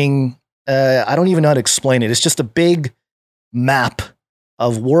happening. I don't even know how to explain it. It's just a big map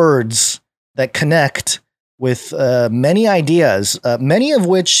of words that connect with many ideas, many of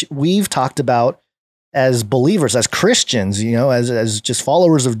which we've talked about as believers, as Christians, as just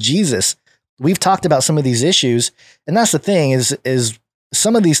followers of Jesus. We've talked about some of these issues, and that's the thing is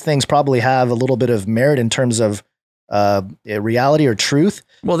some of these things probably have a little bit of merit in terms of reality or truth.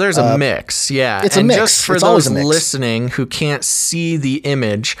 Well, there's a mix. Yeah. It's a mix. Just for those listening who can't see the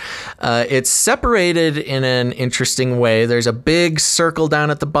image, it's separated in an interesting way. There's a big circle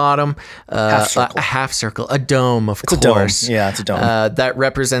down at the bottom, a half circle, a dome, of course. A dome. Yeah, it's a dome. That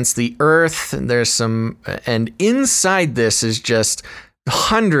represents the earth. And inside this is just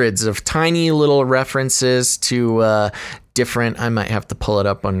hundreds of tiny little references to different, I might have to pull it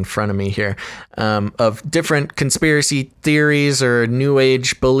up in front of me here, of different conspiracy theories or new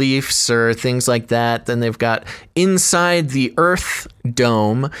age beliefs or things like that. Then they've got inside the Earth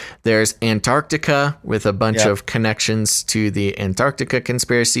dome, there's Antarctica with a bunch of connections to the Antarctica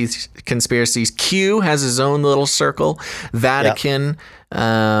conspiracies. Q has his own little circle, Vatican,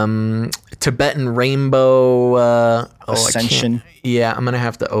 Tibetan rainbow, Ascension. I'm going to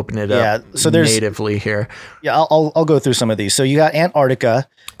have to open it up so there's, natively here. Yeah, I'll go through some of these. So you got Antarctica.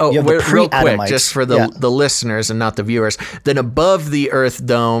 Oh, you have the real quick, pre-Adamites. just for the listeners and not the viewers. Then above the Earth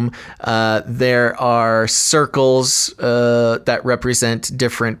dome, there are circles that represent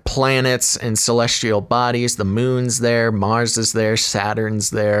different planets and celestial bodies. The moon's there, Mars is there, Saturn's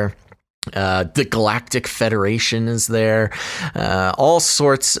there. The Galactic Federation is there. All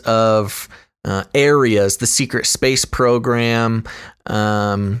sorts of areas, the secret space program,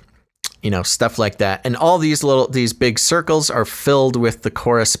 stuff like that. And all these big circles are filled with the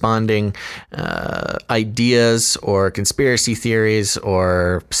corresponding ideas or conspiracy theories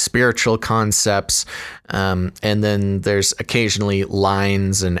or spiritual concepts. And then there's occasionally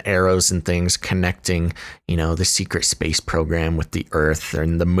lines and arrows and things connecting, the secret space program with the Earth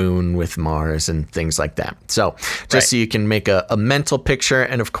and the moon with Mars and things like that. So just so you can make a mental picture.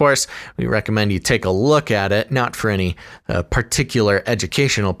 And of course, we recommend you take a look at it, not for any particular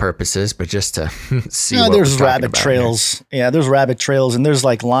educational purposes, but just to see what there's we're rabbit trails. Here. Yeah, there's rabbit trails, and there's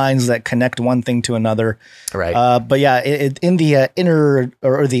like lines that connect one thing to another. Right. But yeah, in the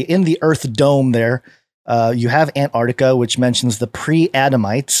in the Earth dome there, you have Antarctica, which mentions the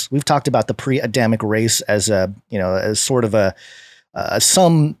pre-Adamites. We've talked about the pre-Adamic race as as sort of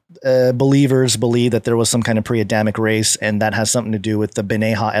some believers believe that there was some kind of pre-Adamic race, and that has something to do with the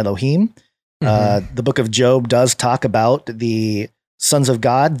B'nai HaElohim. The book of Job does talk about the sons of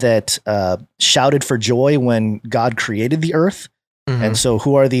God that shouted for joy when God created the earth. And so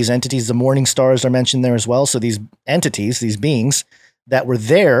who are these entities? The morning stars are mentioned there as well. So these entities, these beings that were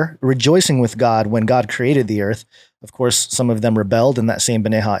there rejoicing with God when God created the earth. Of course, some of them rebelled, and that same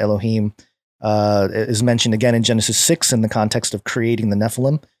B'nai HaElohim is mentioned again in Genesis 6 in the context of creating the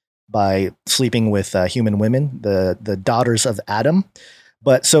Nephilim by sleeping with human women, the daughters of Adam.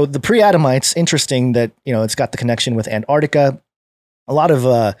 But so the pre-Adamites, interesting that, it's got the connection with Antarctica. A lot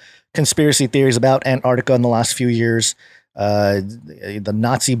of conspiracy theories about Antarctica in the last few years. The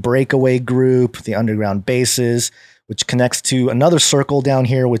Nazi breakaway group, the underground bases, which connects to another circle down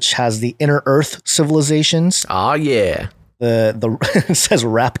here, which has the inner Earth civilizations. Oh, yeah. It says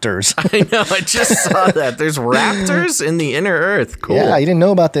raptors. I know. I just saw that. There's raptors in the inner Earth. Cool. Yeah, you didn't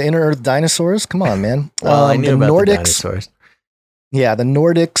know about the inner Earth dinosaurs? Come on, man. Well, I knew about the dinosaurs. Yeah, the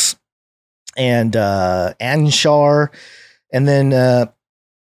Nordics and Anshar. And then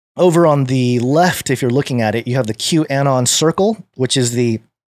over on the left, if you're looking at it, you have the QAnon circle, which is the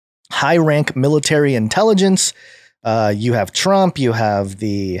high-rank military intelligence. You have Trump. You have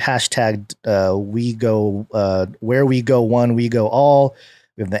the hashtag we go where we go one, we go all.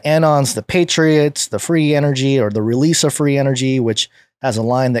 We have the Anons, the Patriots, the free energy or the release of free energy, which has a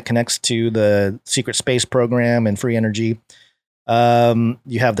line that connects to the secret space program and free energy.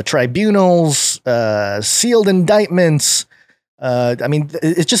 You have the tribunals, sealed indictments.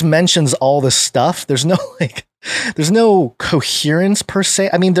 It just mentions all this stuff. There's no coherence per se.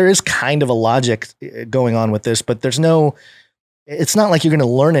 I mean, there is kind of a logic going on with this, but it's not like you're going to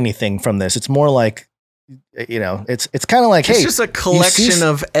learn anything from this. It's more like, it's kind of like, it's just a collection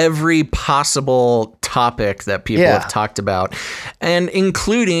of every possible topic that people have talked about, and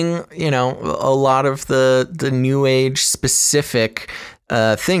including, a lot of the New Age specific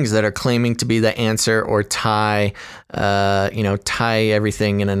things that are claiming to be the answer or tie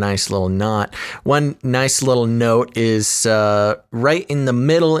everything in a nice little knot. One nice little note is right in the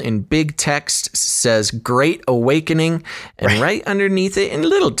middle in big text says Great Awakening, and right underneath it in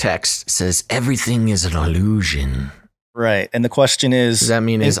little text says everything is an illusion. Right. And the question is, does that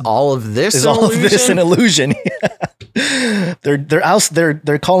mean is all of this is an all illusion? Of this an illusion?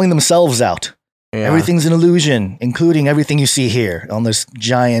 They're calling themselves out. Yeah. Everything's an illusion, including everything you see here on this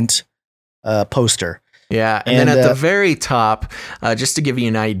giant poster. Yeah, and then at the very top, just to give you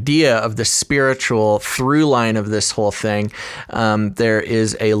an idea of the spiritual through line of this whole thing, there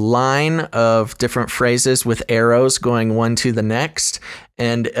is a line of different phrases with arrows going one to the next,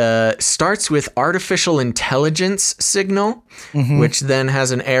 and starts with artificial intelligence signal, which then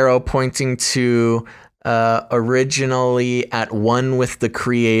has an arrow pointing to originally at one with the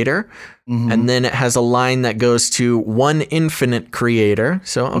creator. And then it has a line that goes to one infinite creator.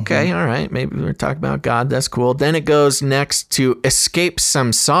 So, okay, all right, maybe we're talking about God. That's cool. Then it goes next to escape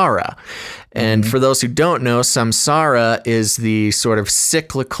samsara. And for those who don't know, samsara is the sort of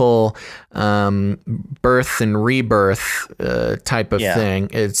cyclical birth and rebirth type of thing.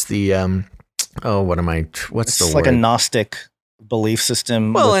 It's the, what's the word? It's like a Gnostic belief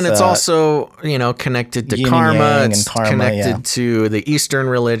system. Well, and it's also, connected to karma. It's connected to the Eastern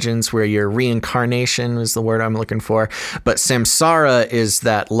religions where your reincarnation is the word I'm looking for. But samsara is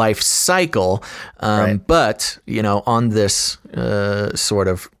that life cycle. But, on this sort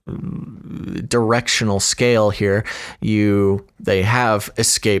of directional scale here. They have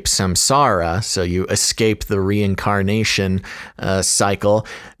escaped samsara, so you escape the reincarnation cycle.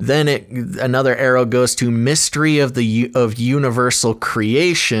 Then another arrow goes to mystery of universal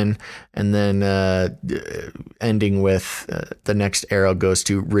creation, and then ending with the next arrow goes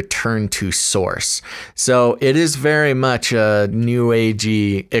to return to source. So it is very much a New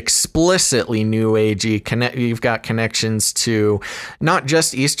Agey, explicitly New Agey. You've got connections to not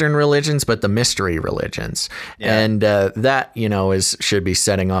just Eastern religions, but the mystery religions, and that should be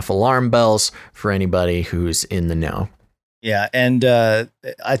setting off alarm bells for anybody who's in the know. Yeah, and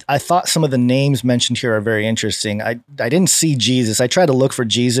I thought some of the names mentioned here are very interesting. I didn't see Jesus. I tried to look for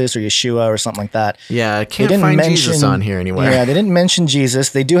Jesus or Yeshua or something like that. Yeah, I can't find Jesus on here anywhere. Yeah, they didn't mention Jesus.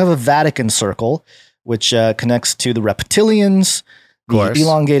 They do have a Vatican circle, which connects to the reptilians, the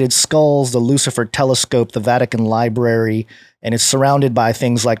elongated skulls, the Lucifer telescope, the Vatican Library, and it's surrounded by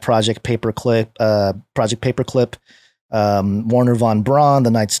things like Project Paperclip, Warner von Braun,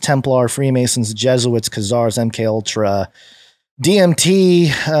 the Knights Templar, Freemasons, Jesuits, Khazars, MK Ultra,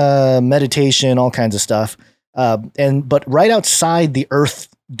 DMT, meditation, all kinds of stuff. But right outside the Earth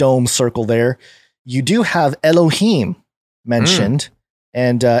Dome circle there, you do have Elohim mentioned,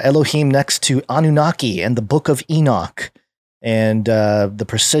 and Elohim next to Anunnaki and the Book of Enoch, and the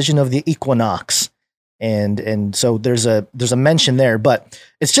precision of the equinox. And so there's a mention there, but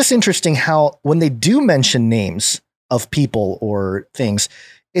it's just interesting how when they do mention names of people or things,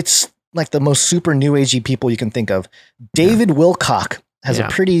 it's like the most super New Agey people you can think of. David Wilcock has a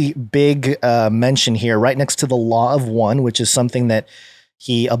pretty big mention here, right next to the Law of One, which is something that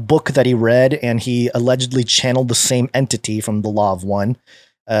a book that he read, and he allegedly channeled the same entity from the Law of One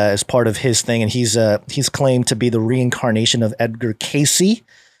as part of his thing. And he's claimed to be the reincarnation of Edgar Cayce.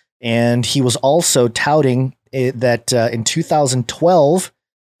 And he was also touting that in 2012,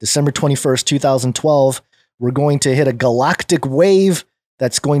 December 21st, 2012, we're going to hit a galactic wave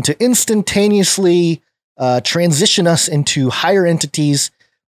that's going to instantaneously transition us into higher entities.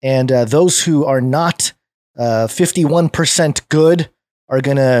 And those who are not 51% good are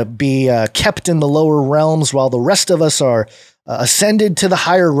going to be kept in the lower realms, while the rest of us are ascended to the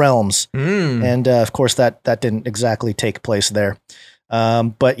higher realms. And of course, that didn't exactly take place there.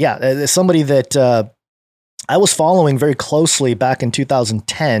 But yeah, somebody that I was following very closely back in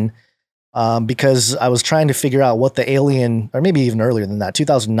 2010, because I was trying to figure out what the alien, or maybe even earlier than that,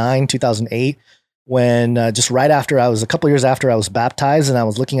 2009, 2008, when just right after a couple years after I was baptized, and I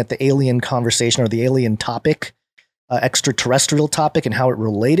was looking at the alien conversation or the alien topic, extraterrestrial topic, and how it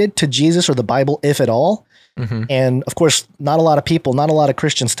related to Jesus or the Bible, if at all. And of course, not a lot of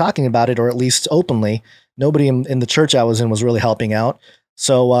Christians talking about it, or at least openly. Nobody in the church I was in was really helping out.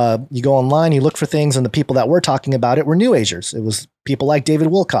 So you go online, you look for things, and the people that were talking about it were New Agers. It was people like David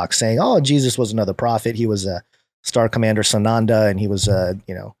Wilcock saying, "Oh, Jesus was another prophet. He was a Star Commander Sananda, and he was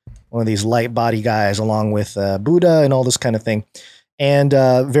one of these light body guys, along with Buddha and all this kind of thing." And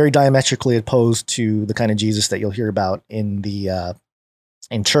very diametrically opposed to the kind of Jesus that you'll hear about in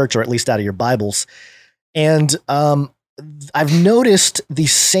church, or at least out of your Bibles. And I've noticed the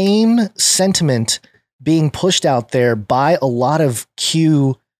same sentiment being pushed out there by a lot of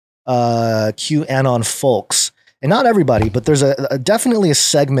QAnon folks, and not everybody, but there's definitely a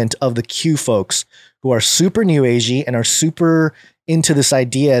segment of the Q folks who are super New Agey and are super into this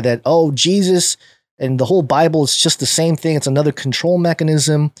idea that, oh, Jesus and the whole Bible is just the same thing. It's another control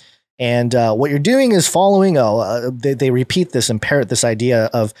mechanism. And what you're doing is following, they repeat this and parrot this idea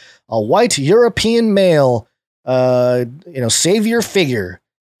of a white European male, savior figure.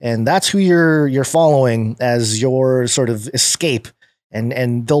 And that's who you're following as your sort of escape.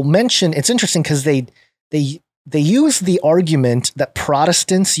 And they'll mention, it's interesting because they use the argument that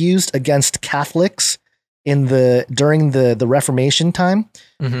Protestants used against Catholics during the Reformation time,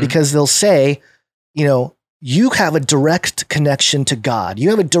 because they'll say, you have a direct connection to God. You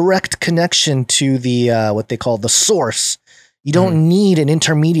have a direct connection to the what they call the source. You don't need an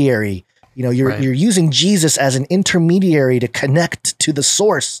intermediary. You're using Jesus as an intermediary to connect to the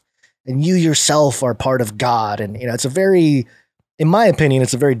source, and you yourself are part of God. And it's in my opinion,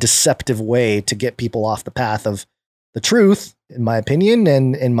 it's a very deceptive way to get people off the path of the truth, in my opinion,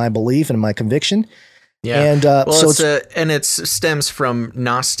 and in my belief and my conviction. Yeah. And it stems from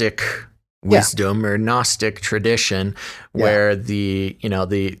Gnostic wisdom or Gnostic tradition, where the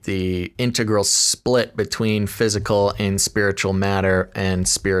integral split between physical and spiritual matter, and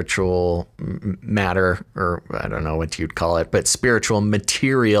spiritual matter, or I don't know what you'd call it, but spiritual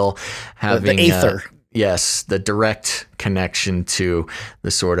material having the aether. Yes, the direct connection to the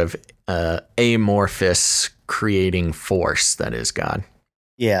sort of amorphous creating force that is God.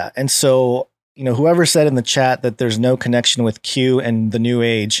 Yeah. And so, whoever said in the chat that there's no connection with Q and the New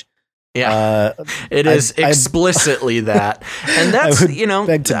Age. Yeah, it is explicitly that. And that's,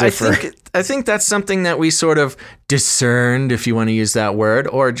 I think that's something that we sort of discerned, if you want to use that word,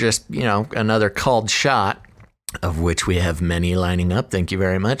 or just, another called shot, of which we have many lining up. Thank you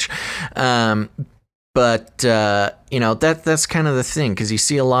very much. But that's kind of the thing, because you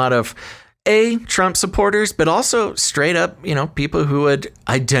see a lot of Trump supporters, but also straight up, people who would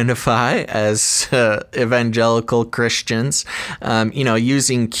identify as evangelical Christians,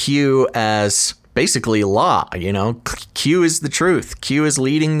 using Q as basically law. Q is the truth. Q is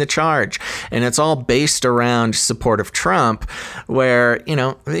leading the charge. And it's all based around support of Trump, where,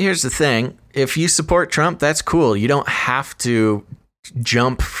 here's the thing. If you support Trump, that's cool. You don't have to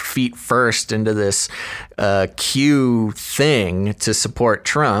jump feet first into this Q thing to support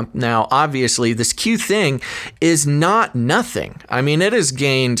Trump. Now, obviously, this Q thing is not nothing. I mean, it has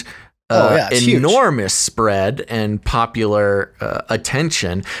gained enormous spread and popular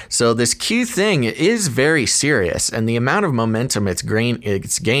attention. So this Q thing is very serious, and the amount of momentum it's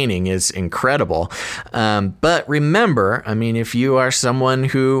gaining is incredible. But remember, I mean, if you are someone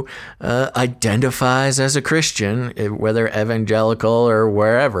who identifies as a Christian, whether evangelical or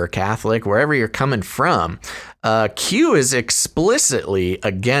wherever, Catholic, wherever you're coming from, Q is explicitly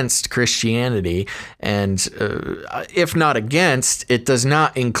against Christianity, and if not against, it does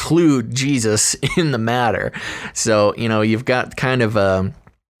not include Jesus in the matter. So, you've got kind of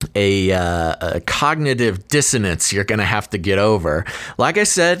a cognitive dissonance you're going to have to get over. Like I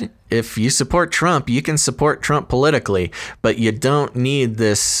said, if you support Trump, you can support Trump politically, but you don't need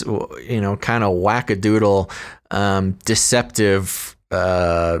this, kind of wackadoodle, deceptive,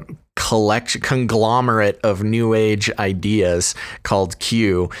 conglomerate of new age ideas called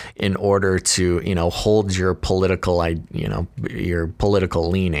Q in order to, hold your political, your political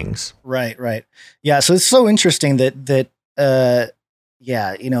leanings. Right. Yeah. So it's so interesting that the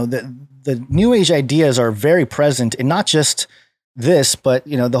new age ideas are very present in not just this, but,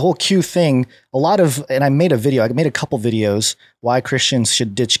 the whole Q thing, and I made a couple videos why Christians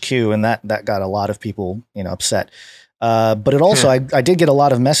should ditch Q, and that got a lot of people, upset. But it also, I did get a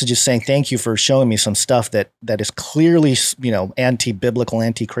lot of messages saying, thank you for showing me some stuff that is clearly, anti-biblical,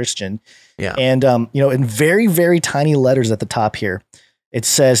 anti-Christian. Yeah. And, in very, very tiny letters at the top here, it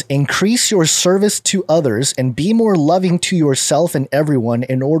says, increase your service to others and be more loving to yourself and everyone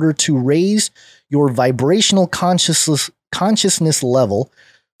in order to raise your vibrational consciousness level.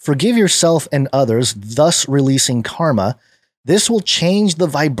 Forgive yourself and others, thus releasing karma. This will change the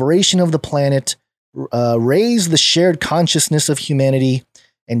vibration of the planet, raise the shared consciousness of humanity,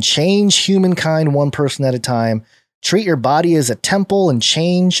 and change humankind one person at a time. Treat your body as a temple and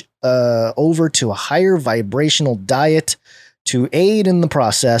change over to a higher vibrational diet to aid in the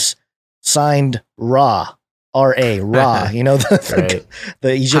process. Signed, Ra. R-A, Ra, the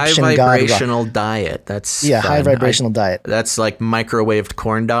Egyptian god. High vibrational diet. That's fun. High vibrational diet. That's like microwaved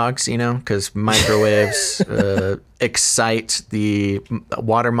corn dogs, because microwaves excite the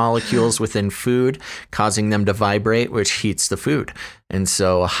water molecules within food, causing them to vibrate, which heats the food. And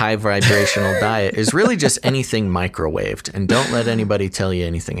so a high vibrational diet is really just anything microwaved. And don't let anybody tell you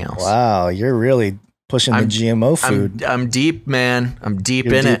anything else. Wow, you're really pushing the GMO food. I'm deep, man. I'm deep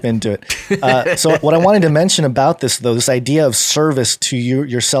You're in deep into it. So what I wanted to mention about this, though, this idea of service to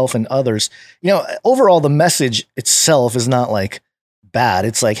yourself and others, overall, the message itself is not like bad.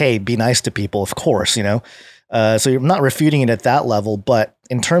 It's like, hey, be nice to people, of course, So you're not refuting it at that level. But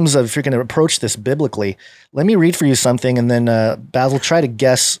in terms of if you're going to approach this biblically, let me read for you something. And then Basil, try to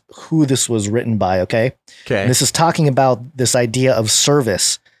guess who this was written by. Okay. And this is talking about this idea of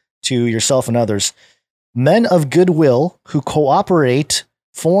service to yourself and others. Men of goodwill who cooperate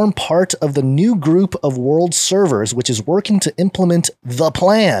form part of the new group of world servers, which is working to implement the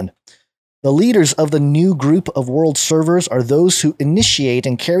plan. The leaders of the new group of world servers are those who initiate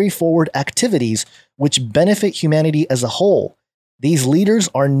and carry forward activities which benefit humanity as a whole. These leaders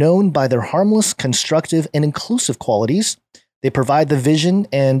are known by their harmless, constructive, and inclusive qualities. They provide the vision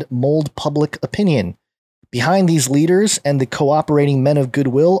and mold public opinion. Behind these leaders and the cooperating men of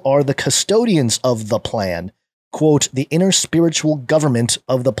goodwill are the custodians of the plan, quote, the inner spiritual government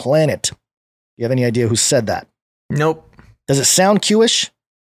of the planet. You have any idea who said that? Nope. Does it sound Q-ish?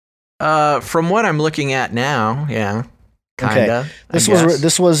 From what I'm looking at now, yeah, kinda. Okay.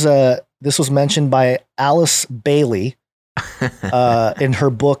 This was mentioned by Alice Bailey in her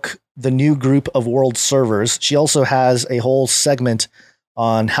book, The New Group of World Servers. She also has a whole segment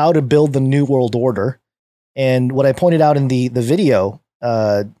on how to build the New World Order. And what I pointed out in the video,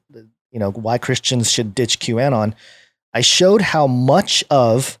 why Christians should ditch QAnon. I showed how much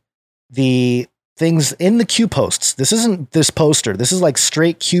of the things in the Q posts, this isn't this poster, this is like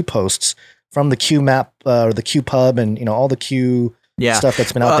straight Q posts from the Q map or the Q pub and, all the Q stuff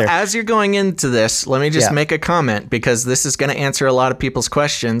that's been out there. As you're going into this, let me just make a comment because this is going to answer a lot of people's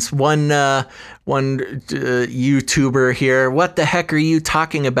questions. One YouTuber here, what the heck are you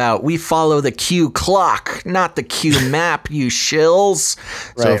talking about? We follow the Q clock, not the Q map, you shills.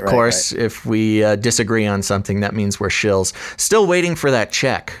 So, of course, if we disagree on something, that means we're shills. Still waiting for that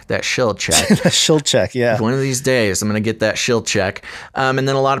check, that shill check. That shill check, yeah. One of these days, I'm going to get that shill check. And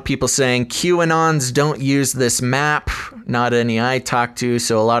then a lot of people saying QAnons don't use this map, not any I talk to.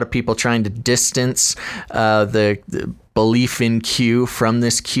 So a lot of people trying to distance the belief in Q from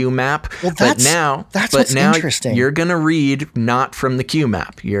this Q map. Well, that's what's interesting. You're going to read not from the Q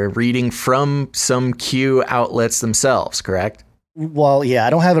map. You're reading from some Q outlets themselves, correct? Well, yeah, I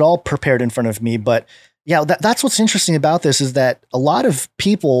don't have it all prepared in front of me, but yeah, that's what's interesting about this is that a lot of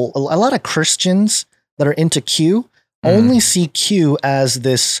people, a lot of Christians that are into Q only see Q as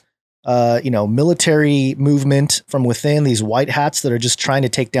this military movement from within, these white hats that are just trying to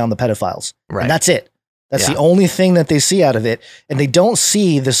take down the pedophiles. Right. And that's it. That's the only thing that they see out of it. And they don't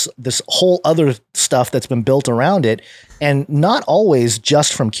see this whole other stuff that's been built around it. And not always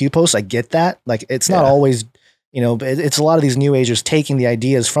just from Q posts. I get that. Like it's not always, it's a lot of these new agers taking the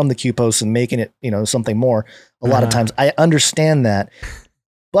ideas from the Q posts and making it, something more. A lot of times I understand that.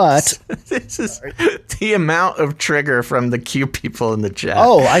 But this is the amount of trigger from the Q people in the chat.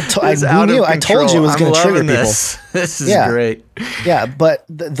 Oh, I knew. I told you it was going to trigger people. This is great. Yeah, but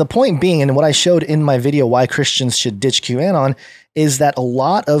the point being, and what I showed in my video, why Christians should ditch QAnon, is that a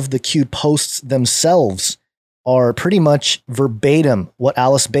lot of the Q posts themselves are pretty much verbatim what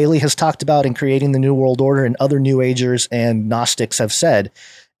Alice Bailey has talked about in creating the New World Order and other New Agers and Gnostics have said.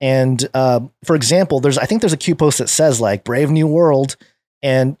 And for example, I think there's a Q post that says like Brave New World.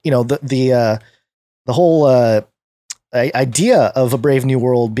 And, the whole idea of a Brave New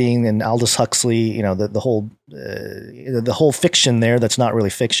World being in Aldous Huxley, the whole fiction there, that's not really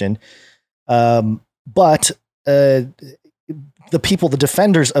fiction. But the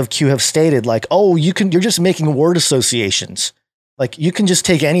defenders of Q have stated like, oh, you're just making word associations. Like you can just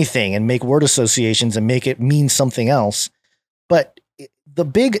take anything and make word associations and make it mean something else. But the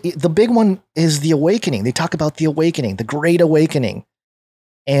big one is the awakening. They talk about the awakening, the Great Awakening.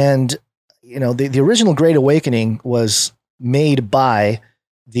 And, the original Great Awakening was made by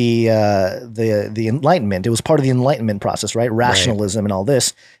the Enlightenment. It was part of the Enlightenment process, right? Rationalism and all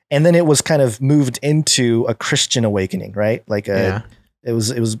this. And then it was kind of moved into a Christian awakening, right? Like it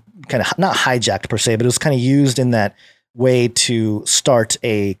was kind of not hijacked per se, but it was kind of used in that way to start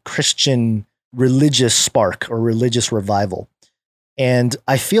a Christian religious spark or religious revival. And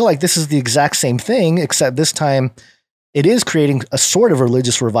I feel like this is the exact same thing, except this time it is creating a sort of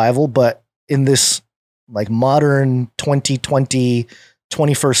religious revival, but in this like modern 2020,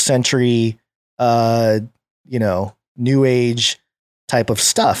 21st century, new age type of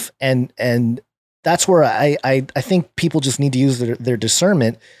stuff. And that's where I think people just need to use their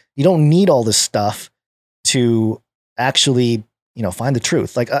discernment. You don't need all this stuff to actually, find the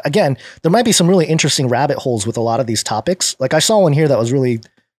truth. Like, again, there might be some really interesting rabbit holes with a lot of these topics. Like I saw one here that was really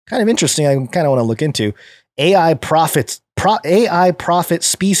kind of interesting. I kind of want to look into. AI prophet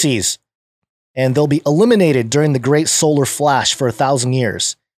species, and they'll be eliminated during the great solar flash for 1,000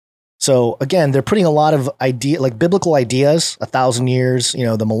 years. So again, they're putting a lot of biblical ideas, 1,000 years,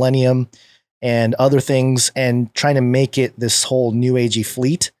 the millennium and other things, and trying to make it this whole new agey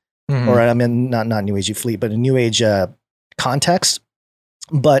fleet, or I mean, not new agey fleet, but a new age context.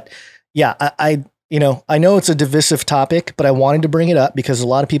 But yeah, I know it's a divisive topic, but I wanted to bring it up because a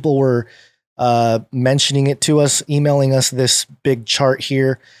lot of people were mentioning it to us, emailing us this big chart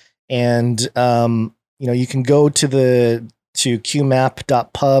here. And, you can go to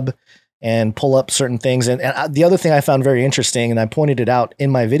qmap.pub and pull up certain things. And the other thing I found very interesting, and I pointed it out in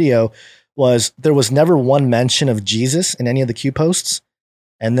my video, was there was never one mention of Jesus in any of the Q posts.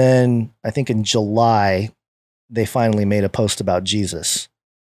 And then I think in July, they finally made a post about Jesus.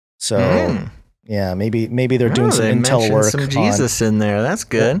 So yeah, maybe they're doing some intel work. Some Jesus in there. That's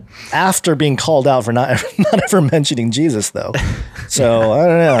good. After being called out for not ever mentioning Jesus, though. So I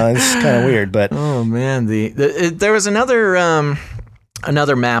don't know. It's kind of weird, but oh man, there was another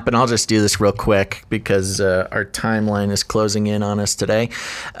map, and I'll just do this real quick because our timeline is closing in on us today.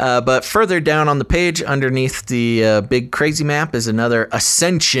 But further down on the page, underneath the big crazy map, is another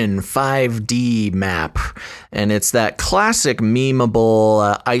Ascension 5D map. And it's that classic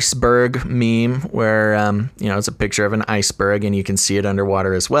memeable iceberg meme where, it's a picture of an iceberg and you can see it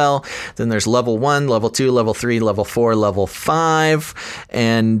underwater as well. Then there's level 1, level 2, level 3, level 4, level 5.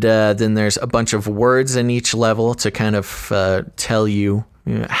 And then there's a bunch of words in each level to kind of tell you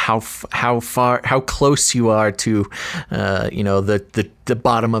how close you are to, the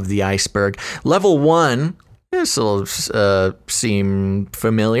bottom of the iceberg. Level 1, this will seem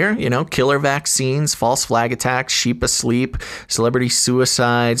familiar, killer vaccines, false flag attacks, sheep asleep, celebrity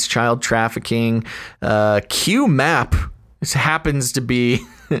suicides, child trafficking. Q map happens to be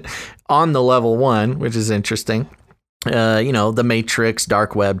on the level 1, which is interesting. The Matrix,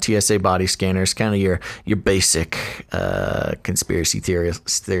 dark web, TSA body scanners, kind of your basic conspiracy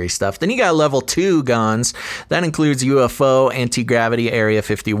theory stuff. Then you got level 2 guns. That includes UFO, anti-gravity, Area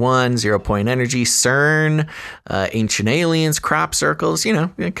 51, zero-point energy, CERN, ancient aliens, crop circles.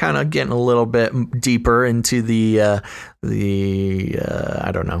 Kind of getting a little bit deeper into the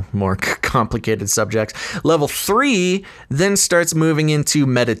more complicated subjects. Level 3 then starts moving into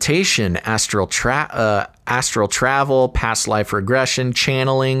meditation, astral travel, past life regression,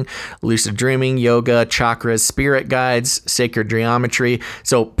 channeling, lucid dreaming, yoga, chakras, spirit guides, sacred geometry.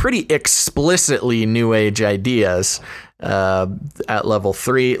 So pretty explicitly New Age ideas. At level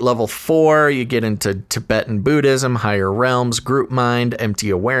 3. Level 4, you get into Tibetan Buddhism, higher realms, group mind, empty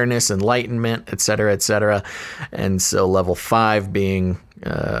awareness, enlightenment, etc., etc. And so level 5 being,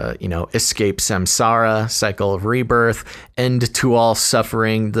 escape samsara, cycle of rebirth, end to all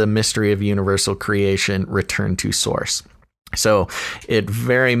suffering, the mystery of universal creation, return to source. So it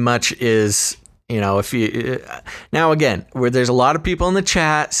very much is. If you now again, where there's a lot of people in the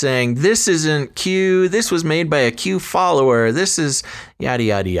chat saying this isn't Q, this was made by a Q follower, this is yada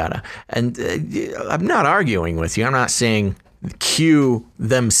yada yada, and I'm not arguing with you. I'm not saying Q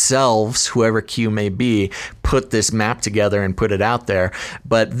themselves, whoever Q may be, put this map together and put it out there,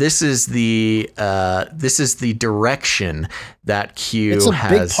 but this is the direction that Q has. It's a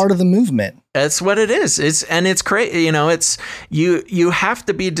big part of the movement. That's what it is. It's crazy. It's you have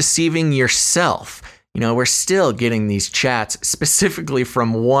to be deceiving yourself. We're still getting these chats specifically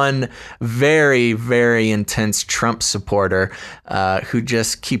from one very, very intense Trump supporter who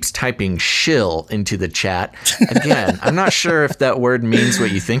just keeps typing shill into the chat. Again, I'm not sure if that word means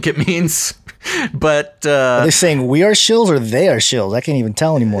what you think it means. But are they saying we are shills or they are shills? I can't even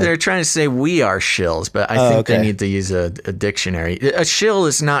tell anymore. They're trying to say we are shills, but I think they need to use a dictionary. A shill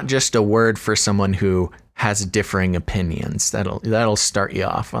is not just a word for someone who has differing opinions. That'll start you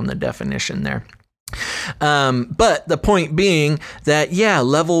off on the definition there. But the point being that,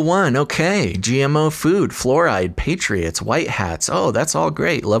 level 1, okay, GMO food, fluoride, patriots, white hats. Oh, that's all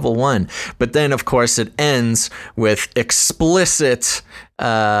great. Level 1. But then, of course, it ends with explicit,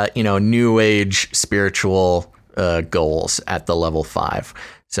 new age spiritual goals at the level 5.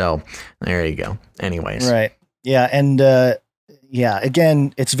 So there you go. Anyways. Right. Yeah. And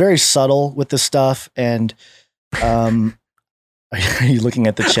again, it's very subtle with this stuff. And, are you looking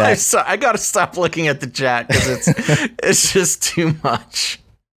at the chat? I got to stop looking at the chat because it's just too much.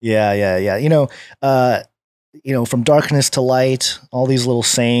 Yeah. From darkness to light, all these little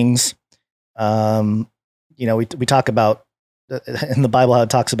sayings. We talk about in the Bible how it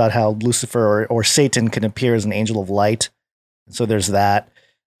talks about how Lucifer or Satan can appear as an angel of light. So there's that.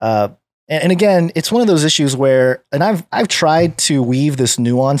 And again, it's one of those issues where, and I've tried to weave this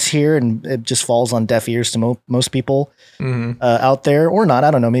nuance here, and it just falls on deaf ears to most people out there, or not.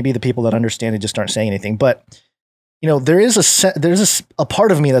 I don't know. Maybe the people that understand it just aren't saying anything. But there's a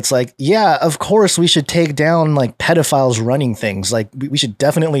part of me that's like, yeah, of course we should take down like pedophiles running things. Like we should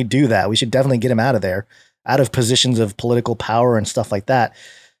definitely do that. We should definitely get them out of there, out of positions of political power and stuff like that.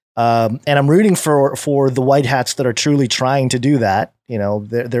 And I'm rooting for the white hats that are truly trying to do that.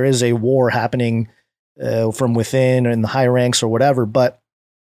 There is a war happening from within or in the high ranks or whatever. But,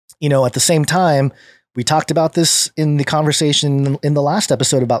 at the same time, we talked about this in the conversation in the last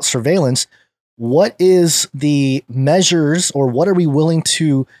episode about surveillance. What is the measures, or what are we willing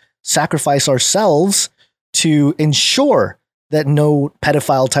to sacrifice ourselves to ensure that no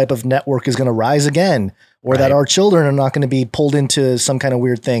pedophile type of network is going to rise again, or that our children are not going to be pulled into some kind of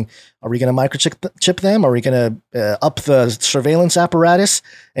weird thing? Are we going to microchip them? Are we going to up the surveillance apparatus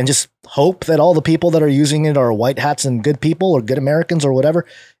and just hope that all the people that are using it are white hats and good people or good Americans or whatever?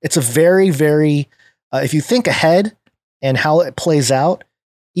 It's a very, very, if you think ahead and how it plays out,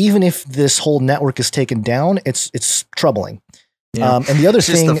 even if this whole network is taken down, it's troubling. Yeah. And the other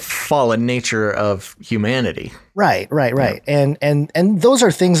thing, just the fallen nature of humanity. Right. Yeah. And those are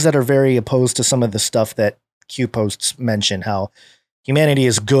things that are very opposed to some of the stuff that Q posts mention, how humanity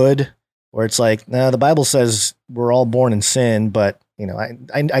is good. where it's like, no, the Bible says we're all born in sin, but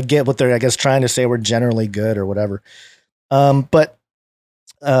I get what they're, I guess, trying to say we're generally good or whatever. But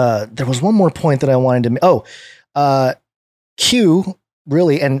there was one more point that I wanted to make. Q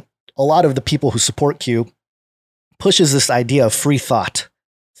really, and a lot of the people who support Q pushes this idea of free thought.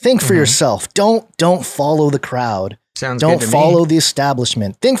 Think for yourself. Don't follow the crowd. Don't follow the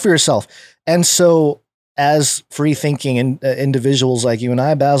establishment. Think for yourself. And so as free thinking individuals like you and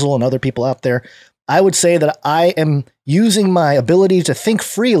I, Basil, and other people out there, I would say that I am using my ability to think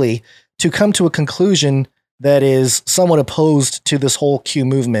freely to come to a conclusion that is somewhat opposed to this whole Q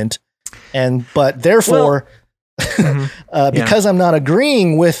movement. But therefore, because I'm not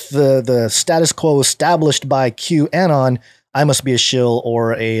agreeing with the status quo established by QAnon, I must be a shill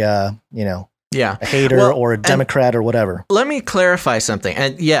or a hater or a Democrat or whatever. Let me clarify something.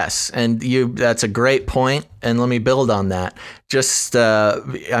 And yes, that's a great point. And let me build on that. Just,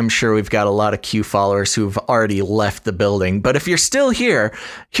 I'm sure we've got a lot of Q followers who've already left the building. But if you're still here,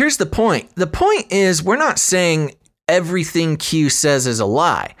 here's the point. The point is, we're not saying everything Q says is a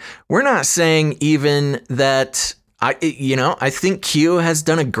lie. We're not saying even that. I think Q has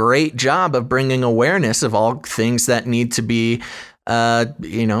done a great job of bringing awareness of all things that need to be,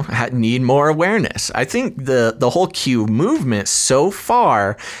 need more awareness. I think the whole Q movement so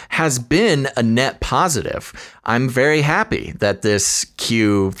far has been a net positive. I'm very happy that this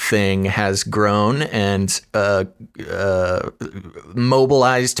Q thing has grown and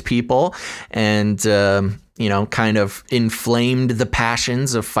mobilized people and kind of inflamed the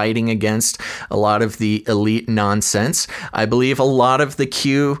passions of fighting against a lot of the elite nonsense. I believe a lot of the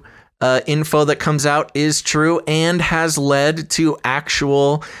Q info that comes out is true and has led to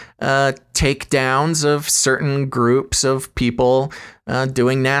actual takedowns of certain groups of people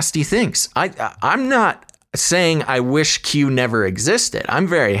doing nasty things. I'm not saying I wish Q never existed. I'm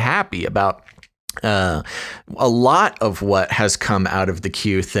very happy about a lot of what has come out of the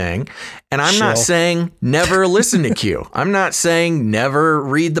Q thing. And I'm not saying never listen to Q. I'm not saying never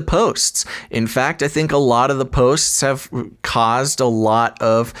read the posts. In fact, I think a lot of the posts have caused a lot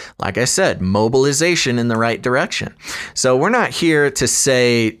of, like I said, mobilization in the right direction. So we're not here to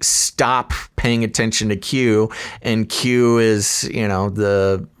say stop paying attention to Q and Q is,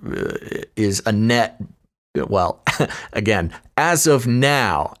 is a net. Well, again, as of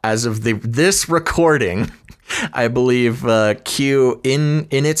now, as of this recording, I believe Q in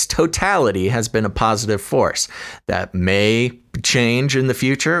its totality has been a positive force. That may change in the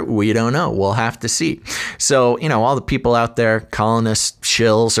future. We don't know. We'll have to see. So, all the people out there calling us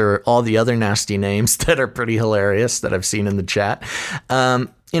shills or all the other nasty names that are pretty hilarious that I've seen in the chat.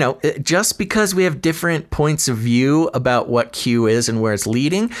 Just because we have different points of view about what Q is and where it's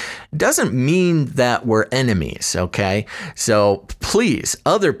leading doesn't mean that we're enemies, okay? So please,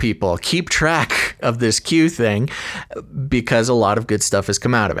 other people, keep track of this Q thing because a lot of good stuff has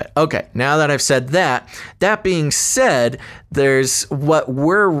come out of it. Okay, now that I've said that being said, there's what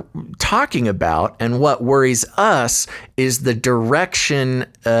we're talking about and what worries us is the direction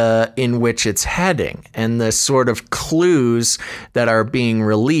in which it's heading and the sort of clues that are being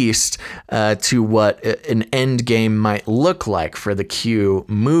released to what an end game might look like for the Q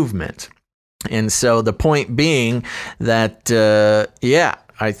movement. And so the point being that, a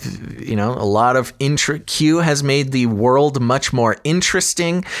lot of Q has made the world much more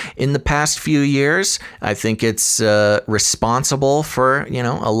interesting in the past few years. I think it's responsible for,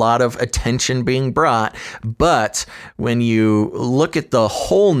 a lot of attention being brought. But when you look at the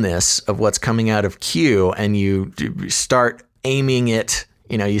wholeness of what's coming out of Q and you start aiming it,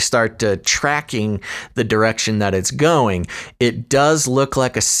 you start tracking the direction that it's going, it does look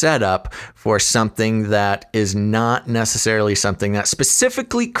like a setup for something that is not necessarily something that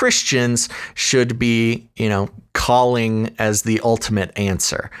specifically Christians should be, calling as the ultimate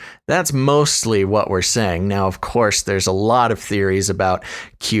answer. That's mostly what we're saying. Now, of course, there's a lot of theories about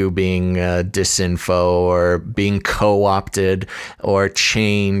Q being disinfo or being co-opted or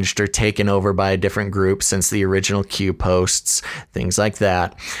changed or taken over by a different group since the original Q posts, things like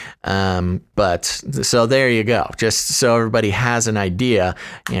that. But so there you go. Just so everybody has an idea,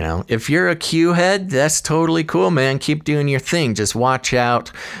 if you're a Q head, that's totally cool, man. Keep doing your thing. Just watch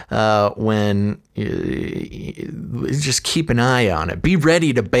out when just keep an eye on it. Be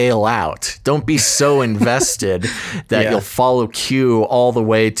ready to bail out. Don't be so invested that you'll follow Q all the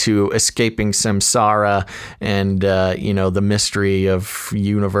way to escaping samsara and the mystery of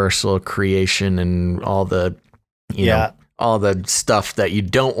universal creation and all the all the stuff that you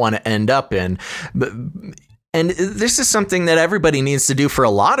don't want to end up in. But And this is something that everybody needs to do for a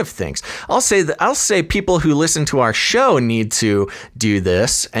lot of things. I'll say people who listen to our show need to do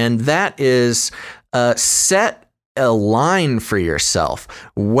this, and that is set a line for yourself.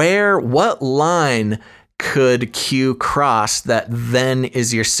 What line could Q cross that then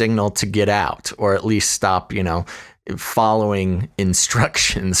is your signal to get out, or at least stop, following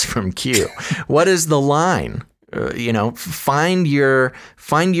instructions from Q? What is the line? Find your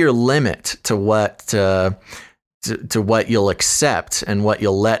limit to what you'll accept and what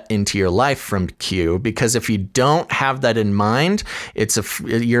you'll let into your life from Q. Because if you don't have that in mind,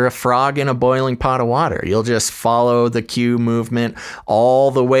 you're a frog in a boiling pot of water. You'll just follow the Q movement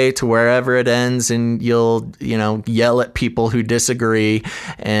all the way to wherever it ends, and you'll yell at people who disagree,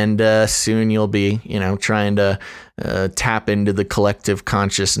 and soon you'll be trying to tap into the collective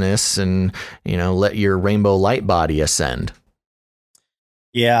consciousness and let your rainbow light body ascend.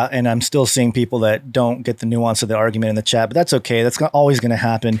 Yeah, and I'm still seeing people that don't get the nuance of the argument in the chat, but that's okay. That's always going to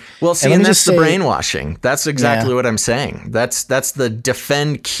happen. Well, see, and that's the brainwashing. That's exactly what I'm saying. That's the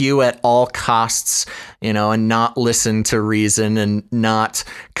defend Q at all costs, and not listen to reason and not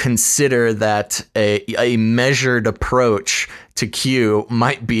consider that a measured approach to Q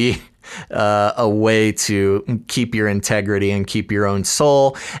might be a way to keep your integrity and keep your own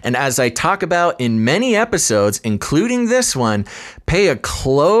soul. And as I talk about in many episodes, including this one,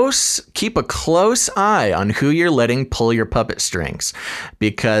 keep a close eye on who you're letting pull your puppet strings,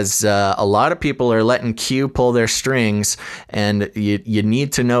 because a lot of people are letting Q pull their strings, and you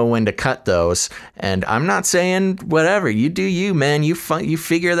need to know when to cut those. And I'm not saying whatever, you do you, man. You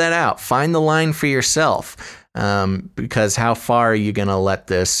figure that out. Find the line for yourself. Because how far are you going to let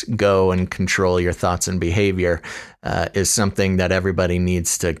this go and control your thoughts and behavior is something that everybody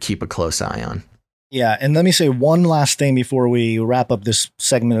needs to keep a close eye on. Yeah, and let me say one last thing before we wrap up this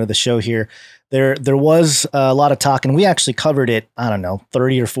segment of the show here. There was a lot of talk, and we actually covered it,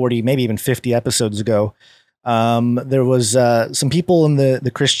 30 or 40, maybe even 50 episodes ago. There was some people in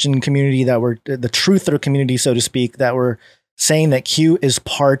the Christian community that were the truther community, so to speak, that were saying that Q is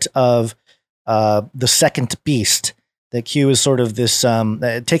part of the second beast. That Q is sort of this,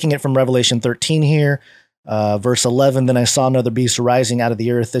 taking it from Revelation 13 here, verse 11, then I saw another beast rising out of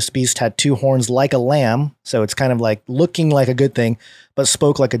the earth. This beast had two horns like a lamb. So it's kind of like looking like a good thing, but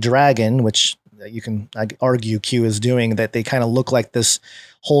spoke like a dragon, which you can argue Q is doing, that they kind of look like this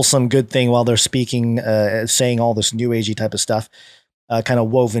wholesome good thing while they're speaking, saying all this new agey type of stuff, kind of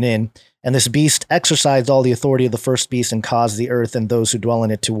woven in. And this beast exercised all the authority of the first beast and caused the earth and those who dwell in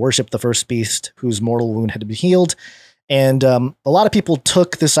it to worship the first beast, whose mortal wound had to be healed. And a lot of people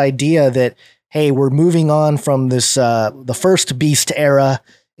took this idea that, hey, we're moving on from this the first beast era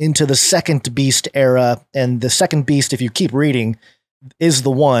into the second beast era. And the second beast, if you keep reading, is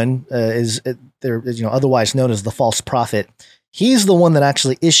the one, otherwise known as the false prophet. He's the one that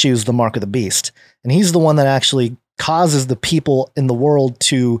actually issues the mark of the beast. And he's the one that actually causes the people in the world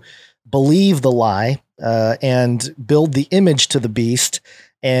to believe the lie and build the image to the beast,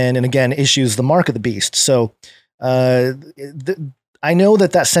 and again issues the mark of the beast. So I know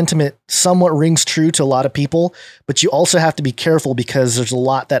that sentiment somewhat rings true to a lot of people, but you also have to be careful because there's a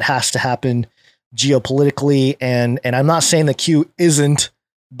lot that has to happen geopolitically, and I'm not saying that Q isn't,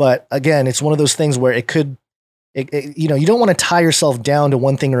 but again, it's one of those things where you don't want to tie yourself down to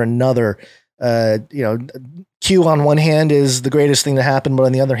one thing or another. Q on one hand is the greatest thing to happen, but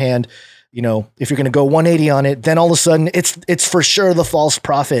on the other hand, if you're going to go 180 on it, then all of a sudden it's for sure the false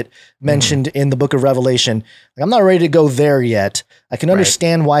prophet mentioned in the book of Revelation. Like, I'm not ready to go there yet. I can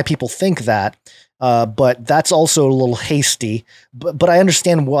understand why people think that, but that's also a little hasty. But I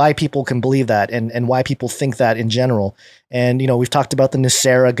understand why people can believe that and why people think that in general. And we've talked about the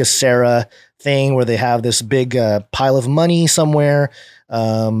Nisera Gesera thing where they have this big pile of money somewhere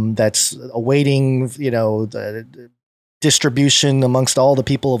that's awaiting, the distribution amongst all the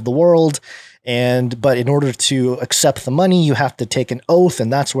people of the world. But in order to accept the money, you have to take an oath,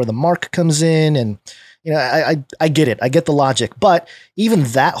 and that's where the mark comes in. And, I get it. I get the logic. But even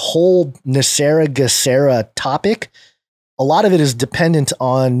that whole Nisera Gesera topic, a lot of it is dependent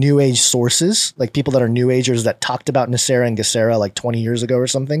on New Age sources, like people that are New Agers that talked about Nisera and Gesera like 20 years ago or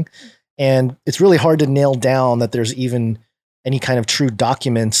something. And it's really hard to nail down that there's even any kind of true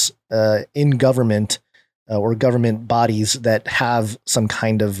documents in government or government bodies that have some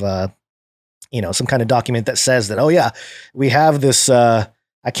kind of document that says that, oh yeah, we have this,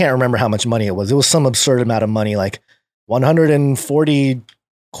 I can't remember how much money it was. It was some absurd amount of money, like $140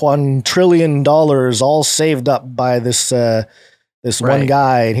 quadrillion all saved up by this one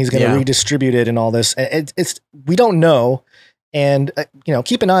guy, and he's going to redistribute it and all this. We don't know. And,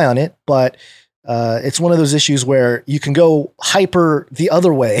 keep an eye on it, but it's one of those issues where you can go hyper the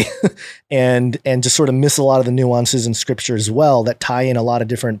other way and just sort of miss a lot of the nuances in scripture as well that tie in a lot of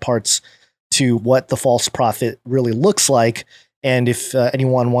different parts to what the false prophet really looks like. And if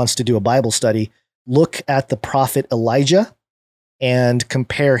anyone wants to do a Bible study, look at the prophet Elijah and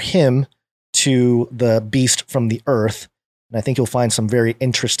compare him to the beast from the earth. And I think you'll find some very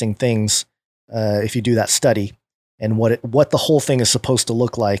interesting things if you do that study, and what the whole thing is supposed to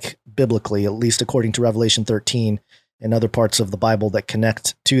look like biblically, at least according to Revelation 13 and other parts of the Bible that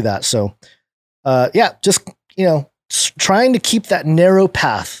connect to that. So, just, trying to keep that narrow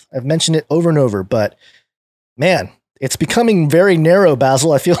path. I've mentioned it over and over, but man, it's becoming very narrow,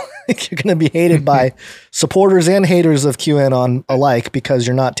 Basil. I feel like you're going to be hated by supporters and haters of QAnon alike because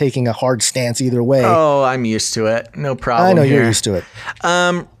you're not taking a hard stance either way. Oh, I'm used to it. No problem. I know here. You're used to it.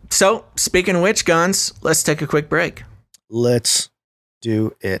 So, speaking of which, Gons, let's take a quick break. Let's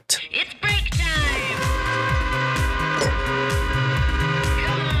do it. It's break time.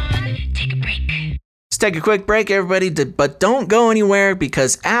 Come on, take a break. Let's take a quick break, everybody, but don't go anywhere,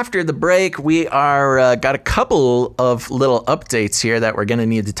 because after the break, we are got a couple of little updates here that we're going to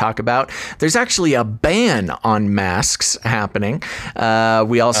need to talk about. There's actually a ban on masks happening.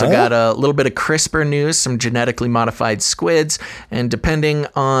 We also got a little bit of CRISPR news, some genetically modified squids, and depending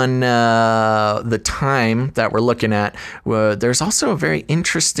on the time that we're looking at, there's also a very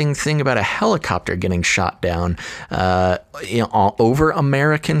interesting thing about a helicopter getting shot down all over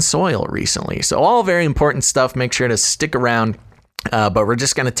American soil recently. So all very important stuff. Make sure to stick around. But we're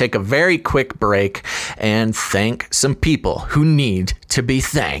just going to take a very quick break and thank some people who need to be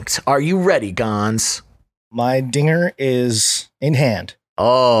thanked. Are you ready, Gons? My dinger is in hand.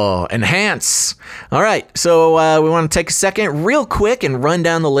 Oh, enhance. All right. So we want to take a second real quick and run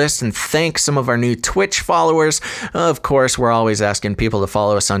down the list and thank some of our new Twitch followers. Of course, we're always asking people to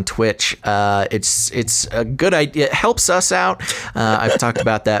follow us on Twitch. It's a good idea. It helps us out. I've talked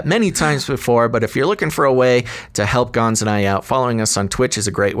about that many times before, but if you're looking for a way to help Gons and I out, following us on Twitch is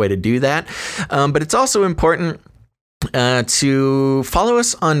a great way to do that. But it's also important to follow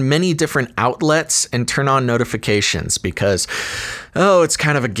us on many different outlets and turn on notifications, because it's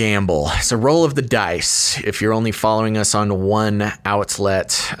kind of a gamble. It's a roll of the dice if you're only following us on one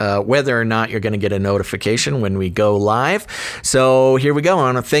outlet, whether or not you're going to get a notification when we go live. So here we go. I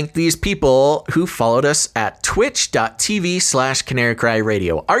want to thank these people who followed us at twitch.tv/Canary Cry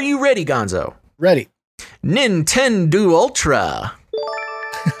Radio. Are you ready, Gonzo? Ready. Nintendo Ultra.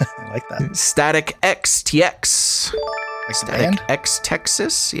 I like that. Static XTX. Like Static X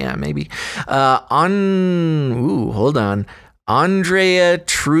Texas? Yeah, maybe. Hold on. Andrea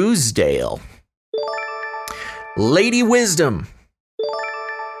Truesdale. Lady Wisdom.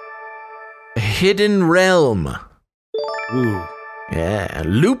 Hidden Realm. Ooh. Yeah.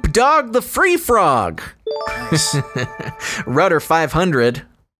 Loop Dog the Free Frog. Nice. Rudder 500.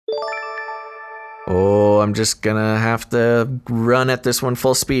 Oh, I'm just gonna have to run at this one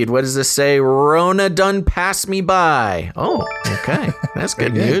full speed. What does this say? Rona done pass me by. Oh, okay. That's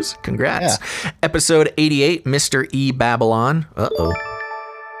good news. Congrats. Yeah. Episode 88, Mr. E. Babylon. Uh-oh.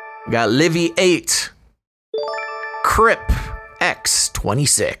 We got Livy 8. Crip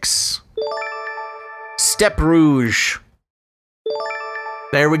X26. Step Rouge.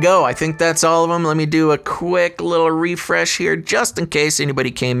 There we go. I think that's all of them. Let me do a quick little refresh here just in case anybody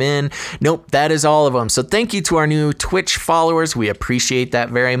came in. Nope, that is all of them. So thank you to our new Twitch followers. We appreciate that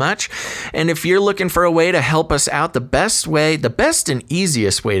very much. And if you're looking for a way to help us out, the best and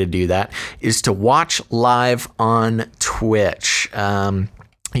easiest way to do that is to watch live on Twitch.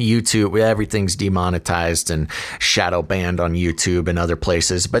 YouTube, everything's demonetized and shadow banned on YouTube and other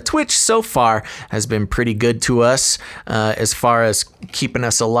places. But Twitch so far has been pretty good to us as far as keeping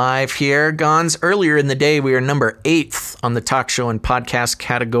us alive here. Gons, earlier in the day, we were number 8th on the talk show and podcast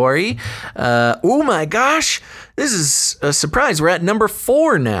category. Oh my gosh, this is a surprise. We're at number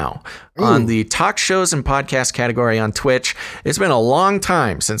 4 now. Ooh. On the talk shows and podcast category on Twitch. It's been a long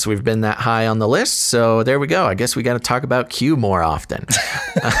time since we've been that high on the list, so there we go. I guess we got to talk about Q more often.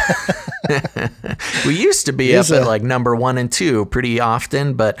 We used to be up at like number 1 and 2 pretty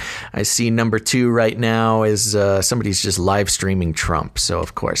often, but I see number 2 right now is somebody's just live streaming Trump, so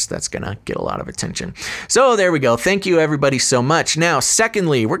of course that's gonna get a lot of attention. So there we go. Thank you everybody so much. Now,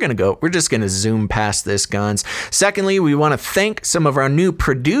 secondly, we're just gonna zoom past this, Guns. Secondly, we want to thank some of our new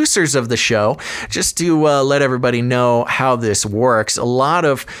producers of the show, just to let everybody know how this works. A lot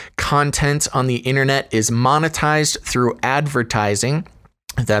of content on the internet is monetized through advertising.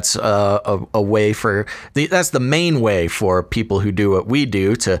 That's a way for that's the main way for people who do what we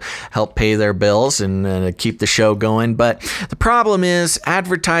do to help pay their bills and keep the show going. But the problem is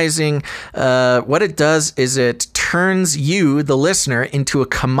advertising. What it does is it turns you, the listener, into a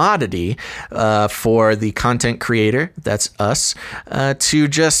commodity for the content creator. That's us to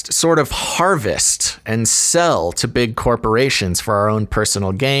just sort of harvest and sell to big corporations for our own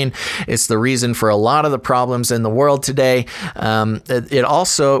personal gain. It's the reason for a lot of the problems in the world today. It also,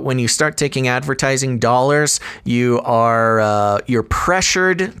 when you start taking advertising dollars, you're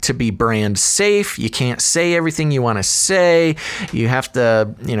pressured to be brand safe. You can't say everything you want to say. You have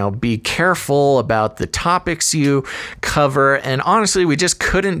to, be careful about the topics you cover. And honestly, we just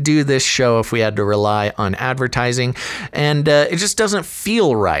couldn't do this show if we had to rely on advertising. And it just doesn't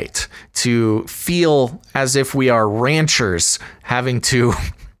feel right to feel as if we are ranchers having to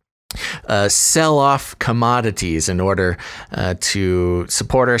sell off commodities in order to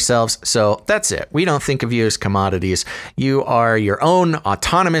support ourselves. So that's it. We don't think of you as commodities. You are your own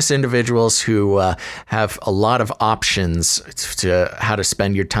autonomous individuals who have a lot of options to how to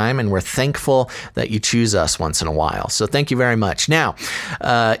spend your time, and we're thankful that you choose us once in a while. So thank you very much. Now,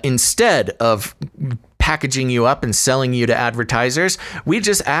 instead of packaging you up and selling you to advertisers, we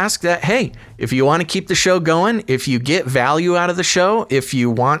just ask that, hey, if you want to keep the show going, if you get value out of the show, if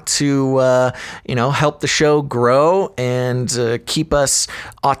you want to, help the show grow and keep us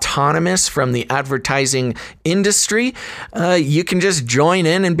autonomous from the advertising industry, you can just join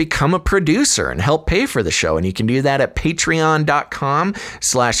in and become a producer and help pay for the show. And you can do that at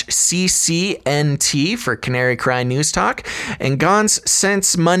patreon.com/CCNT for Canary Cry News Talk. And Gons,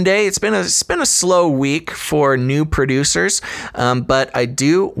 since Monday, it's been a slow week for new producers, but I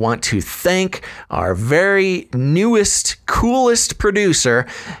do want to thank our very newest, coolest producer,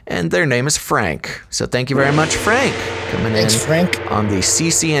 and their name is Frank. So thank you very much, Frank, coming in Frank. On the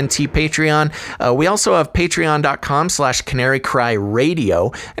CCNT Patreon. We also have patreon.com/Canary Cry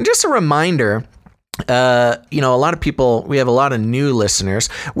Radio. And just a reminder, a lot of people, we have a lot of new listeners.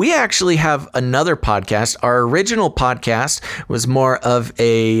 We actually have another podcast. Our original podcast was more of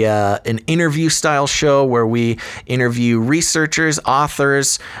an interview style show where we interview researchers,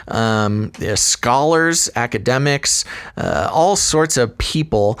 authors, scholars, academics, all sorts of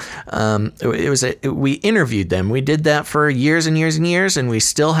people. We interviewed them. We did that for years and years and years, and we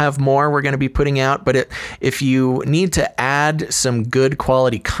still have more we're going to be putting out. But if you need to add some good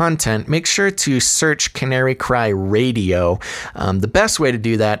quality content, make sure to search Canary Cry Radio. The best way to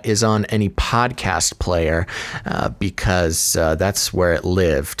do that is on any podcast player because that's where it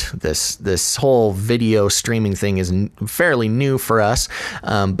lived. This whole video streaming thing is fairly new for us,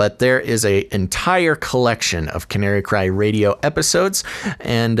 but there is an entire collection of Canary Cry Radio episodes,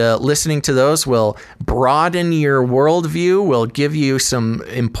 and listening to those will broaden your worldview, will give you some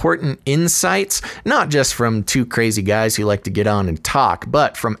important insights, not just from two crazy guys who like to get on and talk,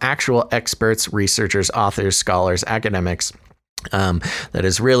 but from actual experts, researchers, authors, scholars, academics. That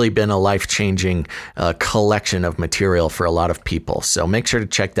has really been a life-changing collection of material for a lot of people. So make sure to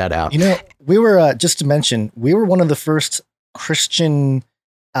check that out. We were, just to mention, we were one of the first Christian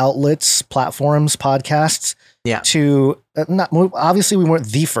outlets, platforms, podcasts to obviously we weren't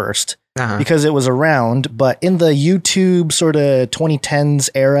the first because it was around, but in the YouTube sort of 2010s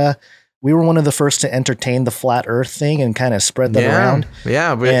era, we were one of the first to entertain the flat earth thing and kind of spread that around.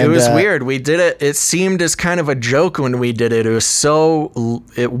 Yeah, but it was weird. We did it. It seemed as kind of a joke when we did it.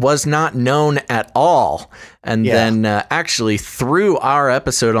 It was not known at all. And then actually through our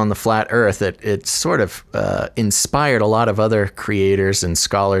episode on the flat earth, it sort of inspired a lot of other creators and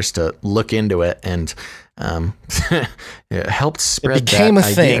scholars to look into it, and it helped spread that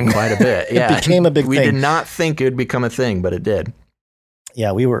idea quite a bit. Yeah, it became a big thing. We did not think it would become a thing, but it did.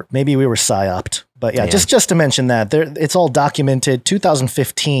 Yeah, we were psyoped, but just to mention that it's all documented.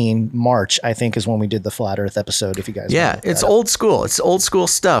 2015 March, I think, is when we did the flat Earth episode. If you guys, it's old school. It's old school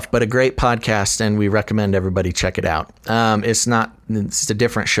stuff, but a great podcast, and we recommend everybody check it out. It's a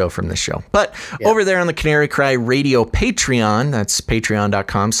different show from this show, but over there on the Canary Cry Radio Patreon, that's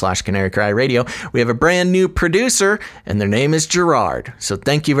patreon.com/Canary Cry Radio. We have a brand new producer, and their name is Gerard. So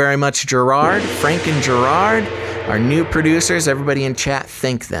thank you very much, Gerard, Frank, and Gerard. Our new producers, everybody in chat,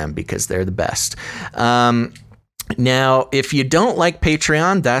 thank them because they're the best. Now, if you don't like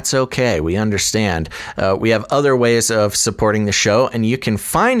Patreon, that's okay. We understand. We have other ways of supporting the show, and you can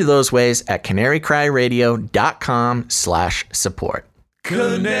find those ways at canarycryradio.com/support.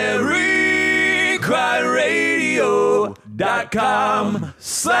 Canary Cry Radio.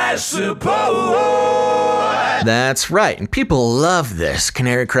 canarycryradio.com/support. That's right. And people love this,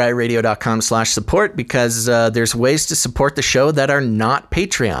 canarycryradio.com/support, because there's ways to support the show that are not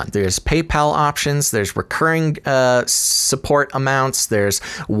Patreon. There's PayPal options. There's recurring support amounts. There's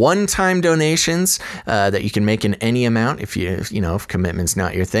one-time donations that you can make in any amount if if commitment's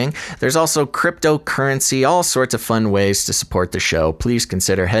not your thing. There's also cryptocurrency, all sorts of fun ways to support the show. Please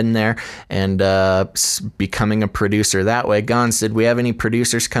consider heading there and becoming a producer that way. Gons, did we have any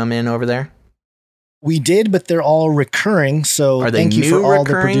producers come in over there? We did, but they're all recurring. So are they thank you for all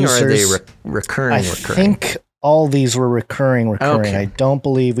the recurring, producers. or are they recurring? I think all these were recurring. Okay. I don't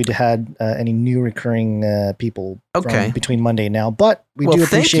believe we had any new recurring people from between Monday and now, but we do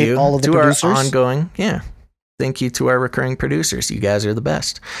appreciate all of the producers. Our ongoing, Thank you to our recurring producers. You guys are the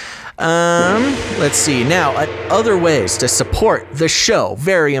best. Let's see. Now, other ways to support the show.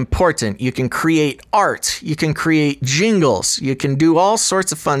 Very important. You can create art. You can create jingles. You can do all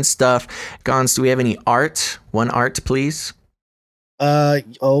sorts of fun stuff. Gons, do we have any art? One art, please.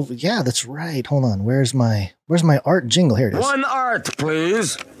 Oh yeah, that's right. Hold on. Where's my art jingle? Here it is. One art,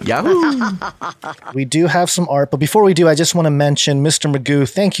 please. Yahoo! We do have some art, but before we do, I just want to mention, Mr. Magoo,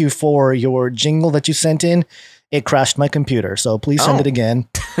 thank you for your jingle that you sent in. It crashed my computer, so please send it again.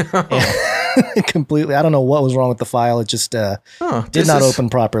 Completely. I don't know what was wrong with the file. It just did not open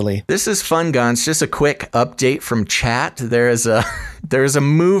properly. This is fun, Gons. Just a quick update from chat. There is a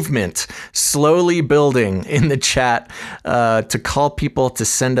movement slowly building in the chat to call people to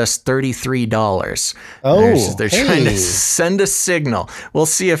send us $33. They're trying to send a signal. We'll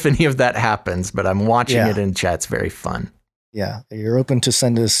see if any of that happens, but I'm watching it in chat. It's very fun. Yeah, you're open to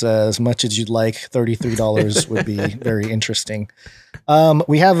send us as much as you'd like. $33 would be very interesting.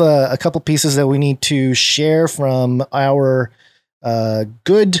 We have a couple pieces that we need to share from our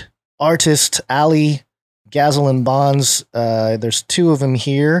good artist, Ali Gazelle Bonds. There's two of them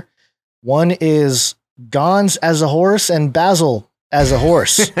here. One is Gons as a horse and Basil as a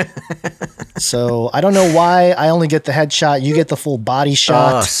horse. So I don't know why I only get the headshot. You get the full body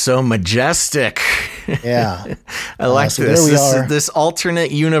shot. Oh, so majestic. Yeah. I like this. This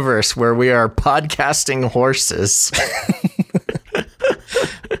alternate universe where we are podcasting horses.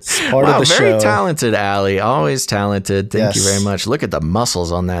 It's part of the show. Very talented, Ali. Always talented. Thank you very much. Look at the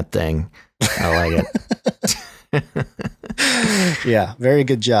muscles on that thing. I like it. Yeah, very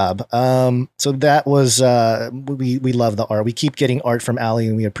good job. So that was we love the art. We keep getting art from Ali,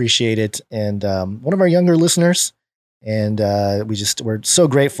 and we appreciate it. And one of our younger listeners, and we're so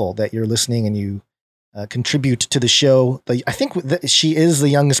grateful that you're listening and you contribute to the show. I think she is the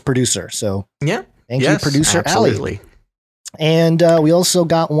youngest producer. So thank you, producer Ali. And we also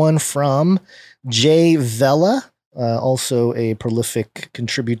got one from Jay Vella, also a prolific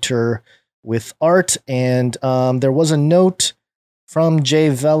contributor with art. And there was a note from Jay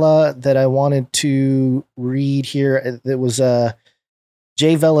Vella that I wanted to read here. It was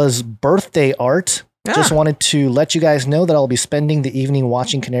Jay Vella's birthday art. Just wanted to let you guys know that I'll be spending the evening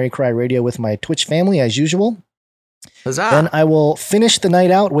watching Canary Cry Radio with my Twitch family as usual. Huzzah. Then I will finish the night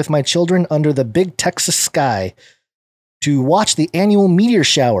out with my children under the big Texas sky to watch the annual meteor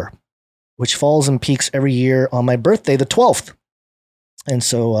shower, which falls and peaks every year on my birthday, the 12th. And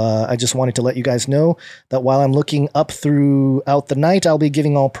so I just wanted to let you guys know that while I'm looking up throughout the night, I'll be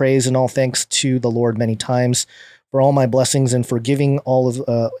giving all praise and all thanks to the Lord many times for all my blessings and forgiving all of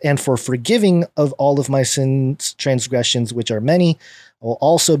all of my sins, transgressions, which are many. I will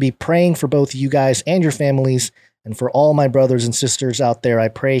also be praying for both you guys and your families, and for all my brothers and sisters out there. I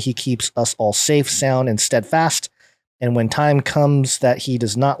pray He keeps us all safe, sound, and steadfast. And when time comes that He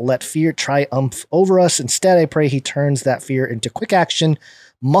does not let fear triumph over us, instead I pray He turns that fear into quick action,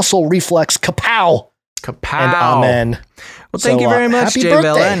 muscle reflex, kapow! Kapow. And amen. Well, thank you very much, Jay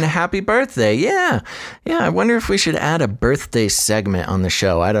Vella, and happy birthday. Yeah. I wonder if we should add a birthday segment on the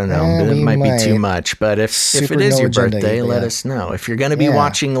show. I don't know. It might be too much, but if it is your birthday, let us know. If you're going to be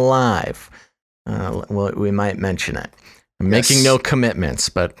watching live, we might mention it. I'm making no commitments,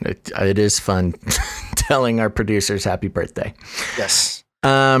 but it is fun telling our producers happy birthday. Yes.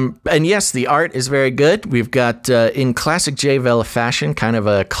 And yes, the art is very good. We've got, in classic Jay Vella fashion, kind of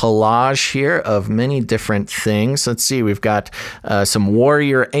a collage here of many different things. Let's see. We've got some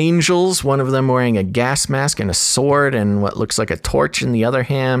warrior angels, one of them wearing a gas mask and a sword and what looks like a torch in the other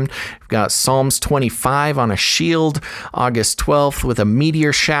hand. We've got Psalms 25 on a shield, August 12th with a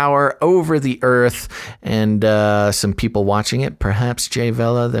meteor shower over the earth, and some people watching it, perhaps Jay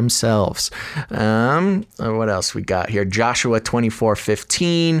Vella themselves. What else we got here? Joshua 24:15.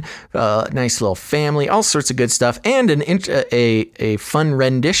 15, nice little family, all sorts of good stuff, and a fun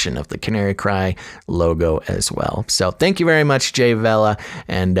rendition of the Canary Cry logo as well. So thank you very much, Jay Vela,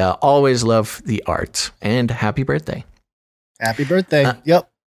 and always love the art. And happy birthday. Happy birthday. Yep.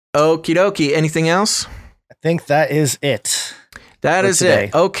 Okie dokie. Anything else? I think that is it. That is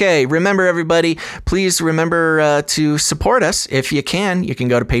it. Okay. Remember, everybody, please remember to support us. If you can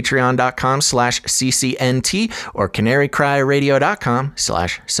go to patreon.com/CCNT or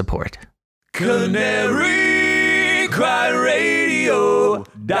canarycryradio.com/support.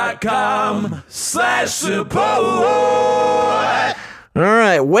 canarycryradio.com/support. All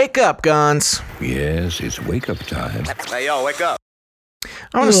right. Wake up, Gons. Yes, it's wake up time. Hey, yo, wake up.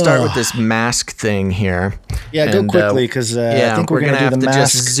 I want to start with this mask thing here. Yeah, go quickly because I think we're going to have do the to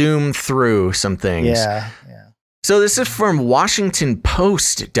mask. just zoom through some things. Yeah. So this is from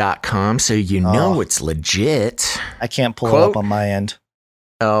WashingtonPost.com, so you know it's legit. I can't pull it up on my end.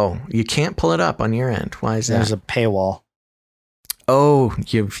 Oh, you can't pull it up on your end. Why is that? There's a paywall. Oh,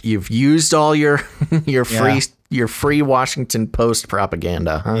 you've used all your free Washington Post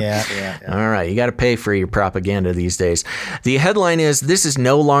propaganda, huh? Yeah. All right, you got to pay for your propaganda these days. The headline is, "This is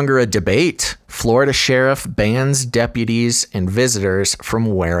no longer a debate. Florida sheriff bans deputies and visitors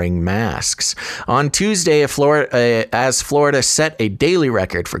from wearing masks." On Tuesday, as Florida set a daily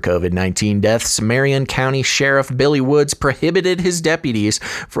record for COVID-19 deaths, Marion County Sheriff Billy Woods prohibited his deputies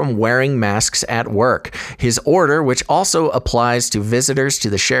from wearing masks at work. His order, which also applies to visitors to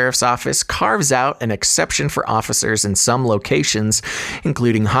the sheriff's office, carves out an exception for officers in some locations,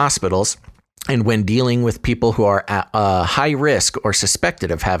 including hospitals, and when dealing with people who are at high risk or suspected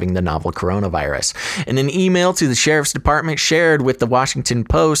of having the novel coronavirus. In an email to the sheriff's department shared with the Washington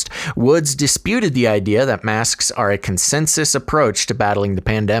Post, Woods disputed the idea that masks are a consensus approach to battling the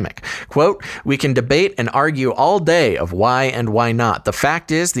pandemic. Quote, "We can debate and argue all day of why and why not. The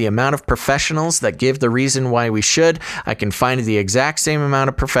fact is, the amount of professionals that give the reason why we should, I can find the exact same amount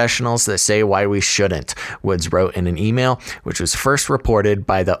of professionals that say why we shouldn't," Woods wrote in an email, which was first reported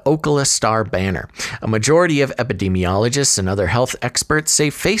by the Ocala Star-Banner. A majority of epidemiologists and other health experts say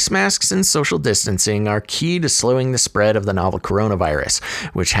face masks and social distancing are key to slowing the spread of the novel coronavirus,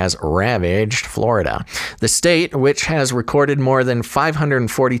 which has ravaged Florida. The state, which has recorded more than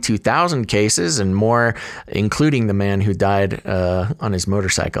 542,000 cases and more, including the man who died on his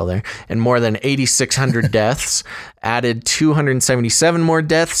motorcycle there, and more than 8,600 deaths, added 277 more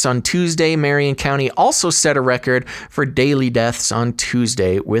deaths on Tuesday. Marion County also set a record for daily deaths on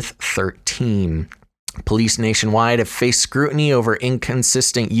Tuesday with 13. Police nationwide have faced scrutiny over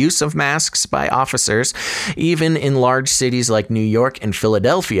inconsistent use of masks by officers, even in large cities like New York and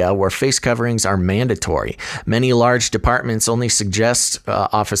Philadelphia, where face coverings are mandatory. Many large departments only suggest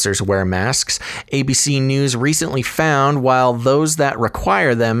officers wear masks. ABC News recently found while those that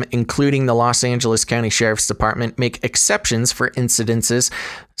require them, including the Los Angeles County Sheriff's Department, make exceptions for incidents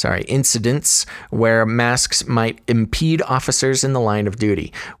where masks might impede officers in the line of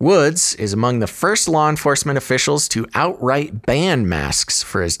duty. Woods is among the first law enforcement officials to outright ban masks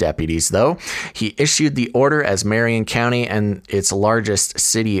for his deputies, though. He issued the order as Marion County and its largest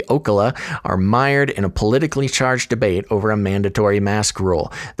city, Ocala, are mired in a politically charged debate over a mandatory mask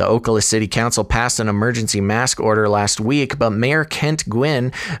rule. The Ocala City Council passed an emergency mask order last week, but Mayor Kent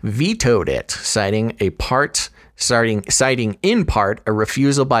Gwynn vetoed it, citing in part a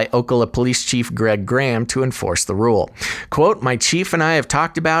refusal by Ocala Police Chief Greg Graham to enforce the rule. Quote, "My chief and I have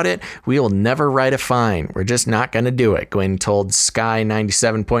talked about it. We will never write a fine. We're just not going to do it," Gwynn told Sky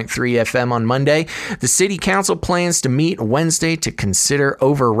 97.3 FM on Monday. The city council plans to meet Wednesday to consider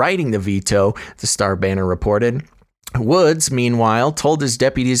overriding the veto, the Star-Banner reported. Woods, meanwhile, told his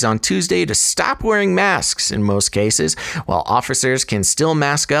deputies on Tuesday to stop wearing masks in most cases. While officers can still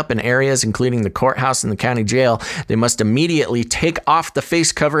mask up in areas including the courthouse and the county jail, they must immediately take off the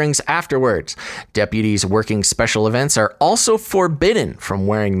face coverings afterwards. Deputies working special events are also forbidden from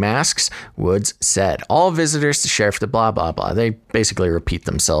wearing masks, Woods said. All visitors to sheriff the blah, blah, blah. They basically repeat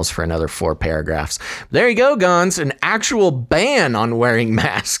themselves for another 4 paragraphs. There you go, Gons. An actual ban on wearing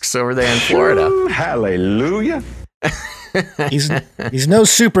masks over there in Florida. Hallelujah. He's no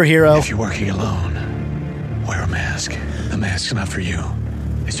superhero. If you're working alone, wear a mask. The mask's not for you.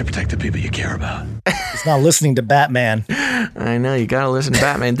 It's to protect the people you care about. He's not listening to Batman. I know, you gotta listen to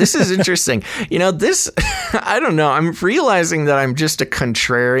Batman. This is interesting. I don't know. I'm realizing that I'm just a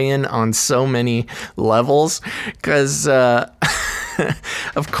contrarian on so many levels because, of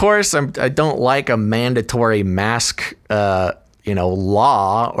course, I don't like a mandatory mask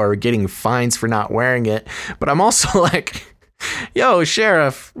law or getting fines for not wearing it. But I'm also like, yo,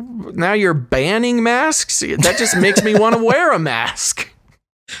 Sheriff, now you're banning masks? That just makes me want to wear a mask.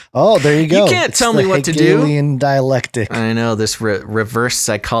 Oh, there you go. You can't tell me what to do. Hegelian dialectic. I know this reverse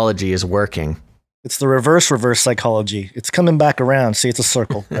psychology is working. It's the reverse psychology. It's coming back around. See, it's a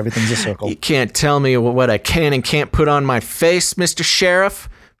circle. Everything's a circle. You can't tell me what I can and can't put on my face, Mr. Sheriff.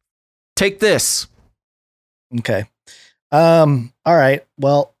 Take this. Okay. All right.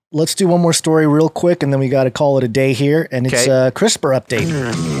 Well, let's do one more story real quick, and then we got to call it a day here. And it's a CRISPR update.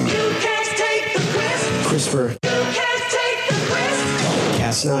 CRISPR.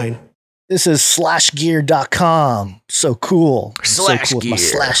 Cas9. This is slashgear.com. So cool. Slash so cool. Gear. My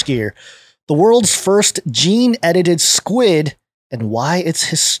slash gear. The world's first gene-edited squid and why it's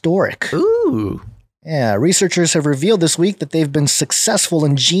historic. Ooh. Yeah, researchers have revealed this week that they've been successful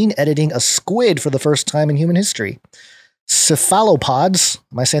in gene editing a squid for the first time in human history. Cephalopods,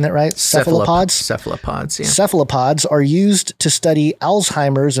 am I saying that right? Cephalopods? Cephalopods, yeah. Cephalopods are used to study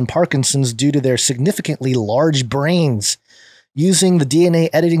Alzheimer's and Parkinson's due to their significantly large brains. Using the DNA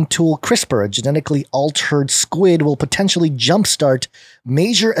editing tool CRISPR, a genetically altered squid will potentially jumpstart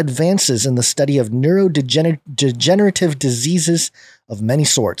major advances in the study of neurodegenerative diseases of many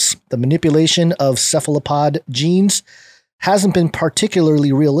sorts. The manipulation of cephalopod genes hasn't been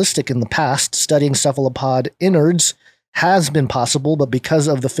particularly realistic in the past. Studying cephalopod innards has been possible, but because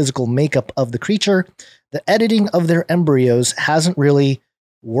of the physical makeup of the creature, the editing of their embryos hasn't really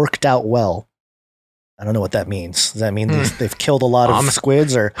worked out well. I don't know what that means. Does that mean they've killed a lot of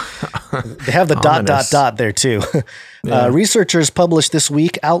squids, or they have the ... there too? Yeah. Researchers published this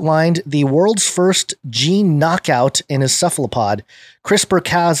week outlined the world's first gene knockout in a cephalopod.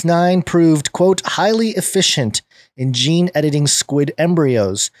 CRISPR-Cas9 proved, quote, highly efficient in gene editing squid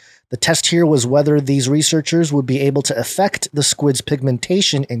embryos. The test here was whether these researchers would be able to affect the squid's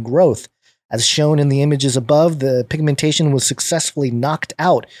pigmentation and growth. As shown in the images above, the pigmentation was successfully knocked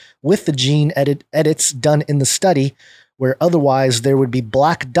out with the gene edits done in the study, where otherwise there would be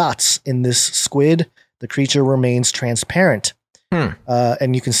black dots in this squid. The creature remains transparent.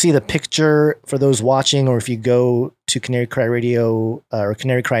 And you can see the picture for those watching, or if you go to Canary Cry Radio or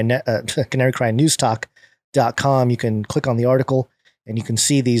Canary Cry Newstalk.com, you can click on the article and you can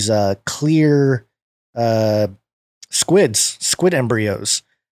see these clear squid embryos.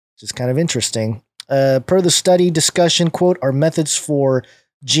 Is kind of interesting. Per the study discussion, quote, our methods for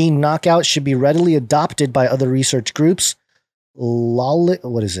gene knockout should be readily adopted by other research groups. Lolignid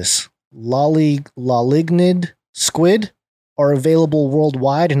squid are available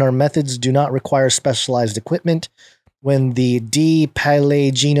worldwide, and our methods do not require specialized equipment. When the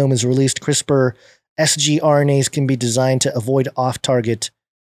D-Palais genome is released, CRISPR sgRNAs can be designed to avoid off-target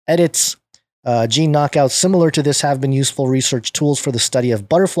edits. Gene knockouts similar to this have been useful research tools for the study of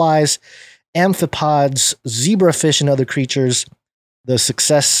butterflies, amphipods, zebrafish, and other creatures. The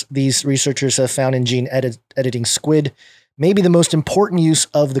success these researchers have found in gene editing squid may be the most important use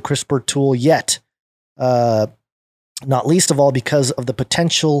of the CRISPR tool yet, not least of all because of the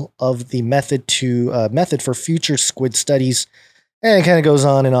potential of the method for future squid studies. And it kind of goes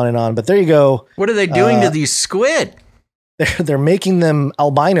on and on and on. But there you go. What are they doing to these squid? They're making them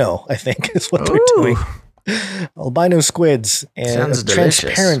albino, I think, is what they're doing. Albino squids and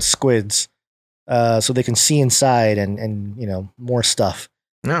transparent squids, so they can see inside and more stuff.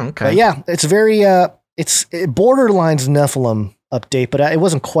 Oh, okay. But yeah, it's very it's borderlines Nephilim update, but it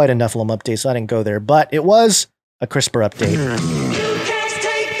wasn't quite a Nephilim update, so I didn't go there. But it was a CRISPR update.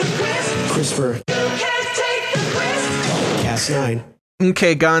 CRISPR. Cas9.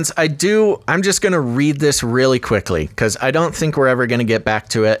 Okay, Gons, I'm just going to read this really quickly because I don't think we're ever going to get back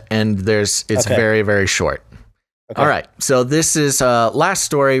to it, and it's very, very short. Okay. All right, so this is last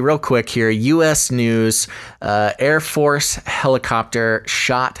story, real quick here. U.S. News, Air Force helicopter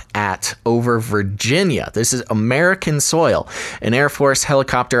shot at over Virginia. This is American soil. An Air Force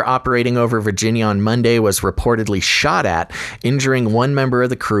helicopter operating over Virginia on Monday was reportedly shot at, injuring one member of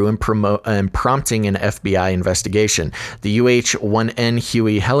the crew and prompting an FBI investigation. The UH-1N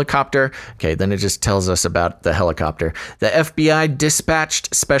Huey helicopter, okay, then it just tells us about the helicopter. The FBI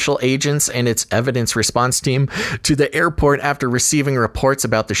dispatched special agents and its evidence response team to the airport after receiving reports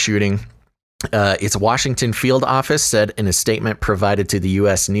about the shooting. Its Washington field office said in a statement provided to the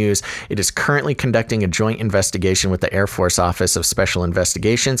U.S. News, it is currently conducting a joint investigation with the Air Force Office of Special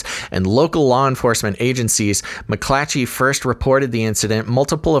Investigations and local law enforcement agencies. McClatchy first reported the incident.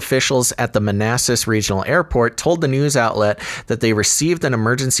 Multiple officials at the Manassas Regional Airport told the news outlet that they received an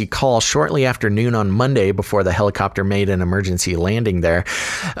emergency call shortly after noon on Monday before the helicopter made an emergency landing there,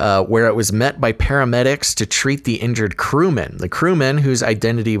 where it was met by paramedics to treat the injured crewman. The crewman, whose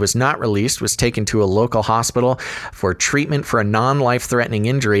identity was not released, was was taken to a local hospital for treatment for a non-life-threatening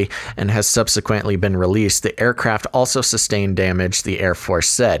injury and has subsequently been released. The aircraft also sustained damage, the Air Force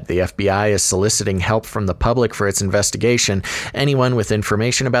said. The FBI is soliciting help from the public for its investigation. Anyone with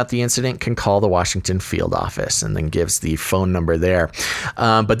information about the incident can call the Washington field office, and then gives the phone number there.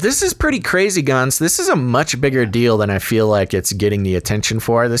 But this is pretty crazy, Guns. This is a much bigger deal than I feel like it's getting the attention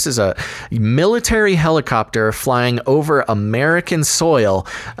for. This is a military helicopter flying over American soil,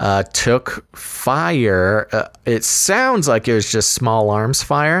 took fire. It sounds like it was just small arms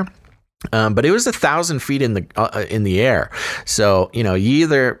fire. But it was 1,000 feet in the air. So, you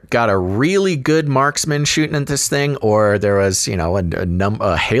either got a really good marksman shooting at this thing, or there was,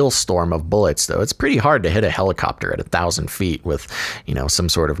 a hailstorm of bullets, though. It's pretty hard to hit a helicopter at 1,000 feet with, some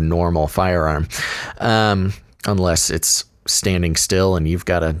sort of normal firearm. Unless it's standing still and you've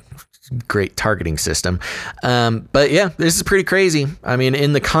got a great targeting system. But yeah, this is pretty crazy. I mean,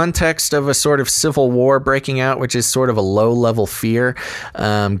 in the context of a sort of civil war breaking out, which is sort of a low level fear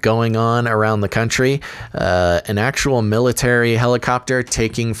going on around the country, an actual military helicopter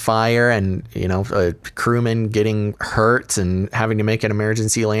taking fire and, a crewman getting hurt and having to make an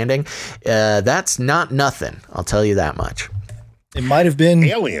emergency landing. That's not nothing. I'll tell you that much. It might have been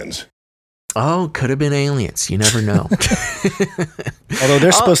aliens. Oh, could have been aliens. You never know. Although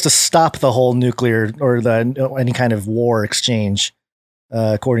they're supposed to stop the whole nuclear or any kind of war exchange,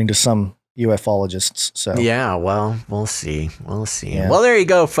 according to some ufologists. So yeah, well, we'll see. Yeah. Yeah. Well, there you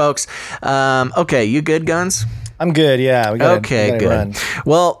go, folks. Okay, you good, Guns? I'm good. Yeah. We gotta good. Run.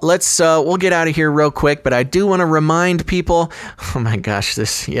 Well, we'll get out of here real quick, but I do want to remind people, oh my gosh,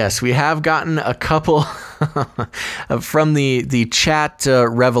 we have gotten a couple from the chat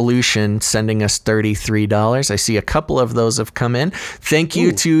revolution sending us $33. I see a couple of those have come in. Thank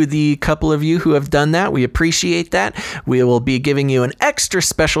you to the couple of you who have done that. We appreciate that. We will be giving you an extra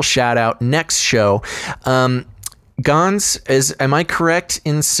special shout out next show. Gons, am I correct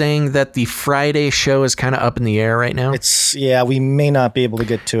in saying that the Friday show is kind of up in the air right now? We may not be able to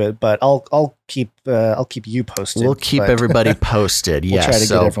get to it, but I'll keep you posted. We'll keep everybody posted. We'll try to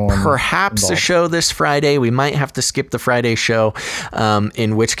get everyone perhaps involved. a show this Friday. We might have to skip the Friday show,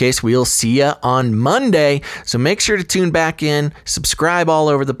 in which case we'll see you on Monday. So make sure to tune back in, subscribe all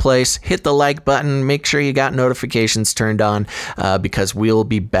over the place, hit the like button, make sure you got notifications turned on, because we'll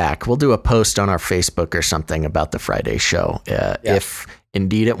be back. We'll do a post on our Facebook or something about the Friday show, if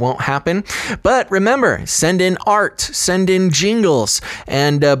indeed it won't happen. But remember, send in art, send in jingles,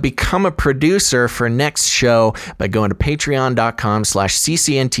 and become a producer for next show by going to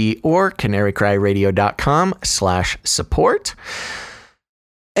patreon.com/ccnt or canarycryradio.com/support.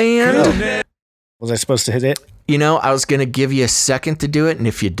 And was I supposed to hit it? I was going to give you a second to do it, and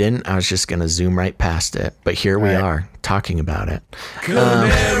if you didn't, I was just going to zoom right past it. But here we are talking about it.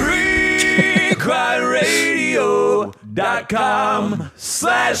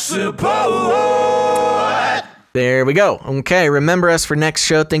 canarycryradio.com/support. There we go. Okay, remember us for next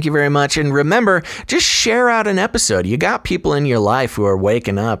show. Thank you very much. And remember, just share out an episode. You got people in your life who are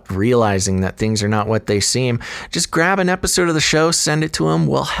waking up, realizing that things are not what they seem. Just grab an episode of the show, send it to them.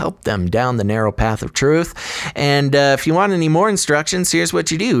 We'll help them down the narrow path of truth. And if you want any more instructions, here's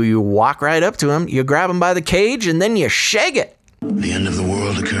what you do. You walk right up to them, you grab them by the cage, and then you shake it. The end of the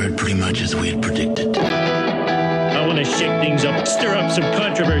world occurred pretty much as we had predicted. I want to shake things up, stir up some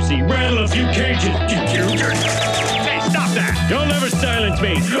controversy, rattle a few cages. Hey, stop that! You'll never silence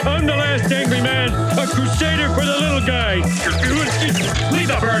me. I'm the last angry man, a crusader for the little guy. Leave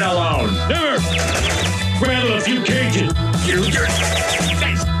the bird alone. Never. Rattle a few cages.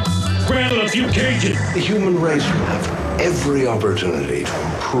 Rattle a few cages. The human race will have every opportunity to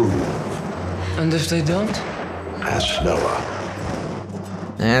improve. And if they don't? Ask Noah.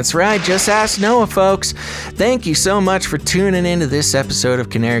 That's right, just ask Noah, folks. Thank you so much for tuning into this episode of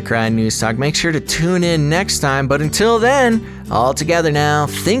Canary Cry News Talk. Make sure to tune in next time, but until then, all together now,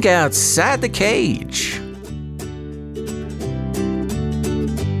 think outside the cage.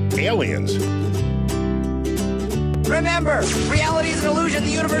 Aliens. Remember, reality is an illusion,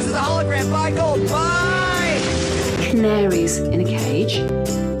 the universe is a hologram. Bye, gold, bye! Canaries in a cage.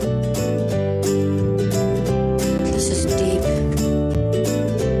 This is deep.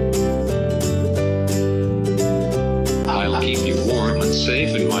 I'll keep you warm and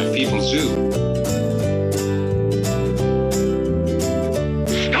safe in my people's zoo.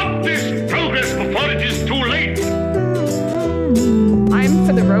 Stop this progress before it is too late! I'm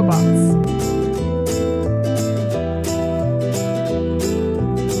for the robots.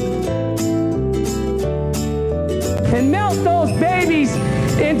 And melt those babies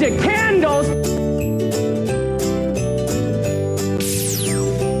into candles.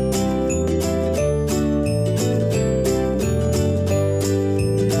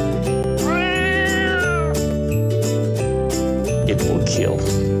 will kill.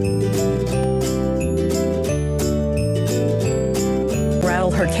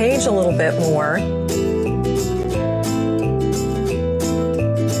 Rattled her cage a little bit more.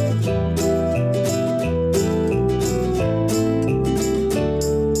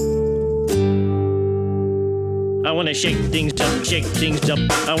 I want to shake things up, shake things up.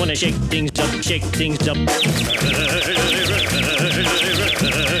 I want to shake things up, shake things up.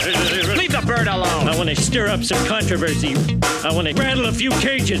 Leave the bird alone. I want to stir up some controversy. I want to rattle a few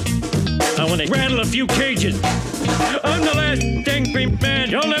cages. I want to rattle a few cages. I'm the last angry man.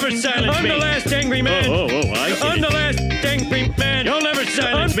 You'll never silence me. I'm the last angry man. I'm the last angry man. You'll never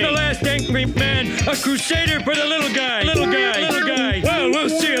silence me. I'm the last angry man. A crusader for the little guy. Little guy. Little guy. Well, we'll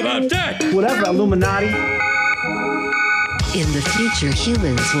see about that. Whatever, Illuminati. In the future,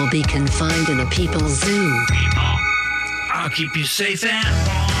 humans will be confined in a people's zoo. People, I'll keep you safe and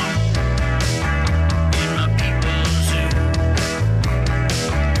warm in my people's zoo.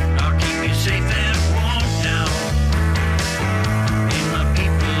 I'll keep you safe and warm now in my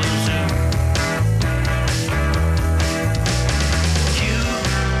people's zoo. You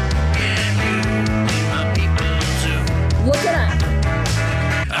and you in my people's zoo. Look it up.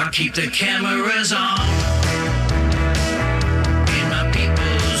 I'll keep the cameras on.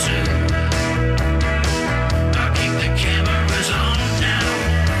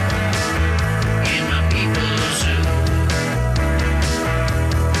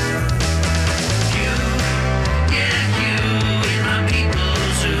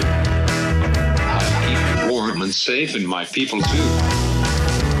 Safe in my people too.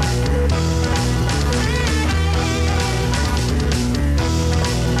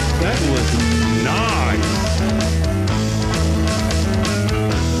 That was nice.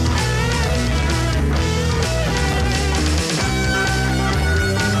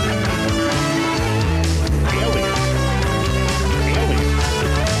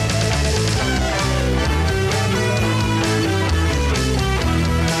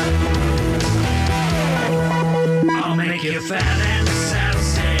 I'll make you fat and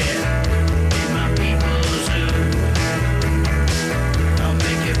sassy in my people's zoo. I'll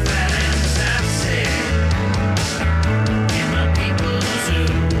make you fat and sassy in my people's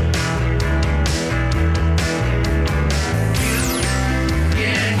zoo. You,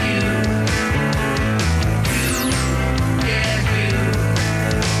 yeah, you. You, yeah, you.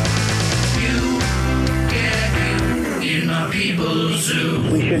 You, yeah, you. In my people's zoo.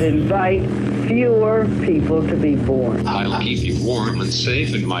 We should invite fewer people to be born. I'll keep you warm and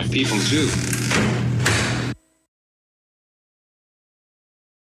safe in my people too.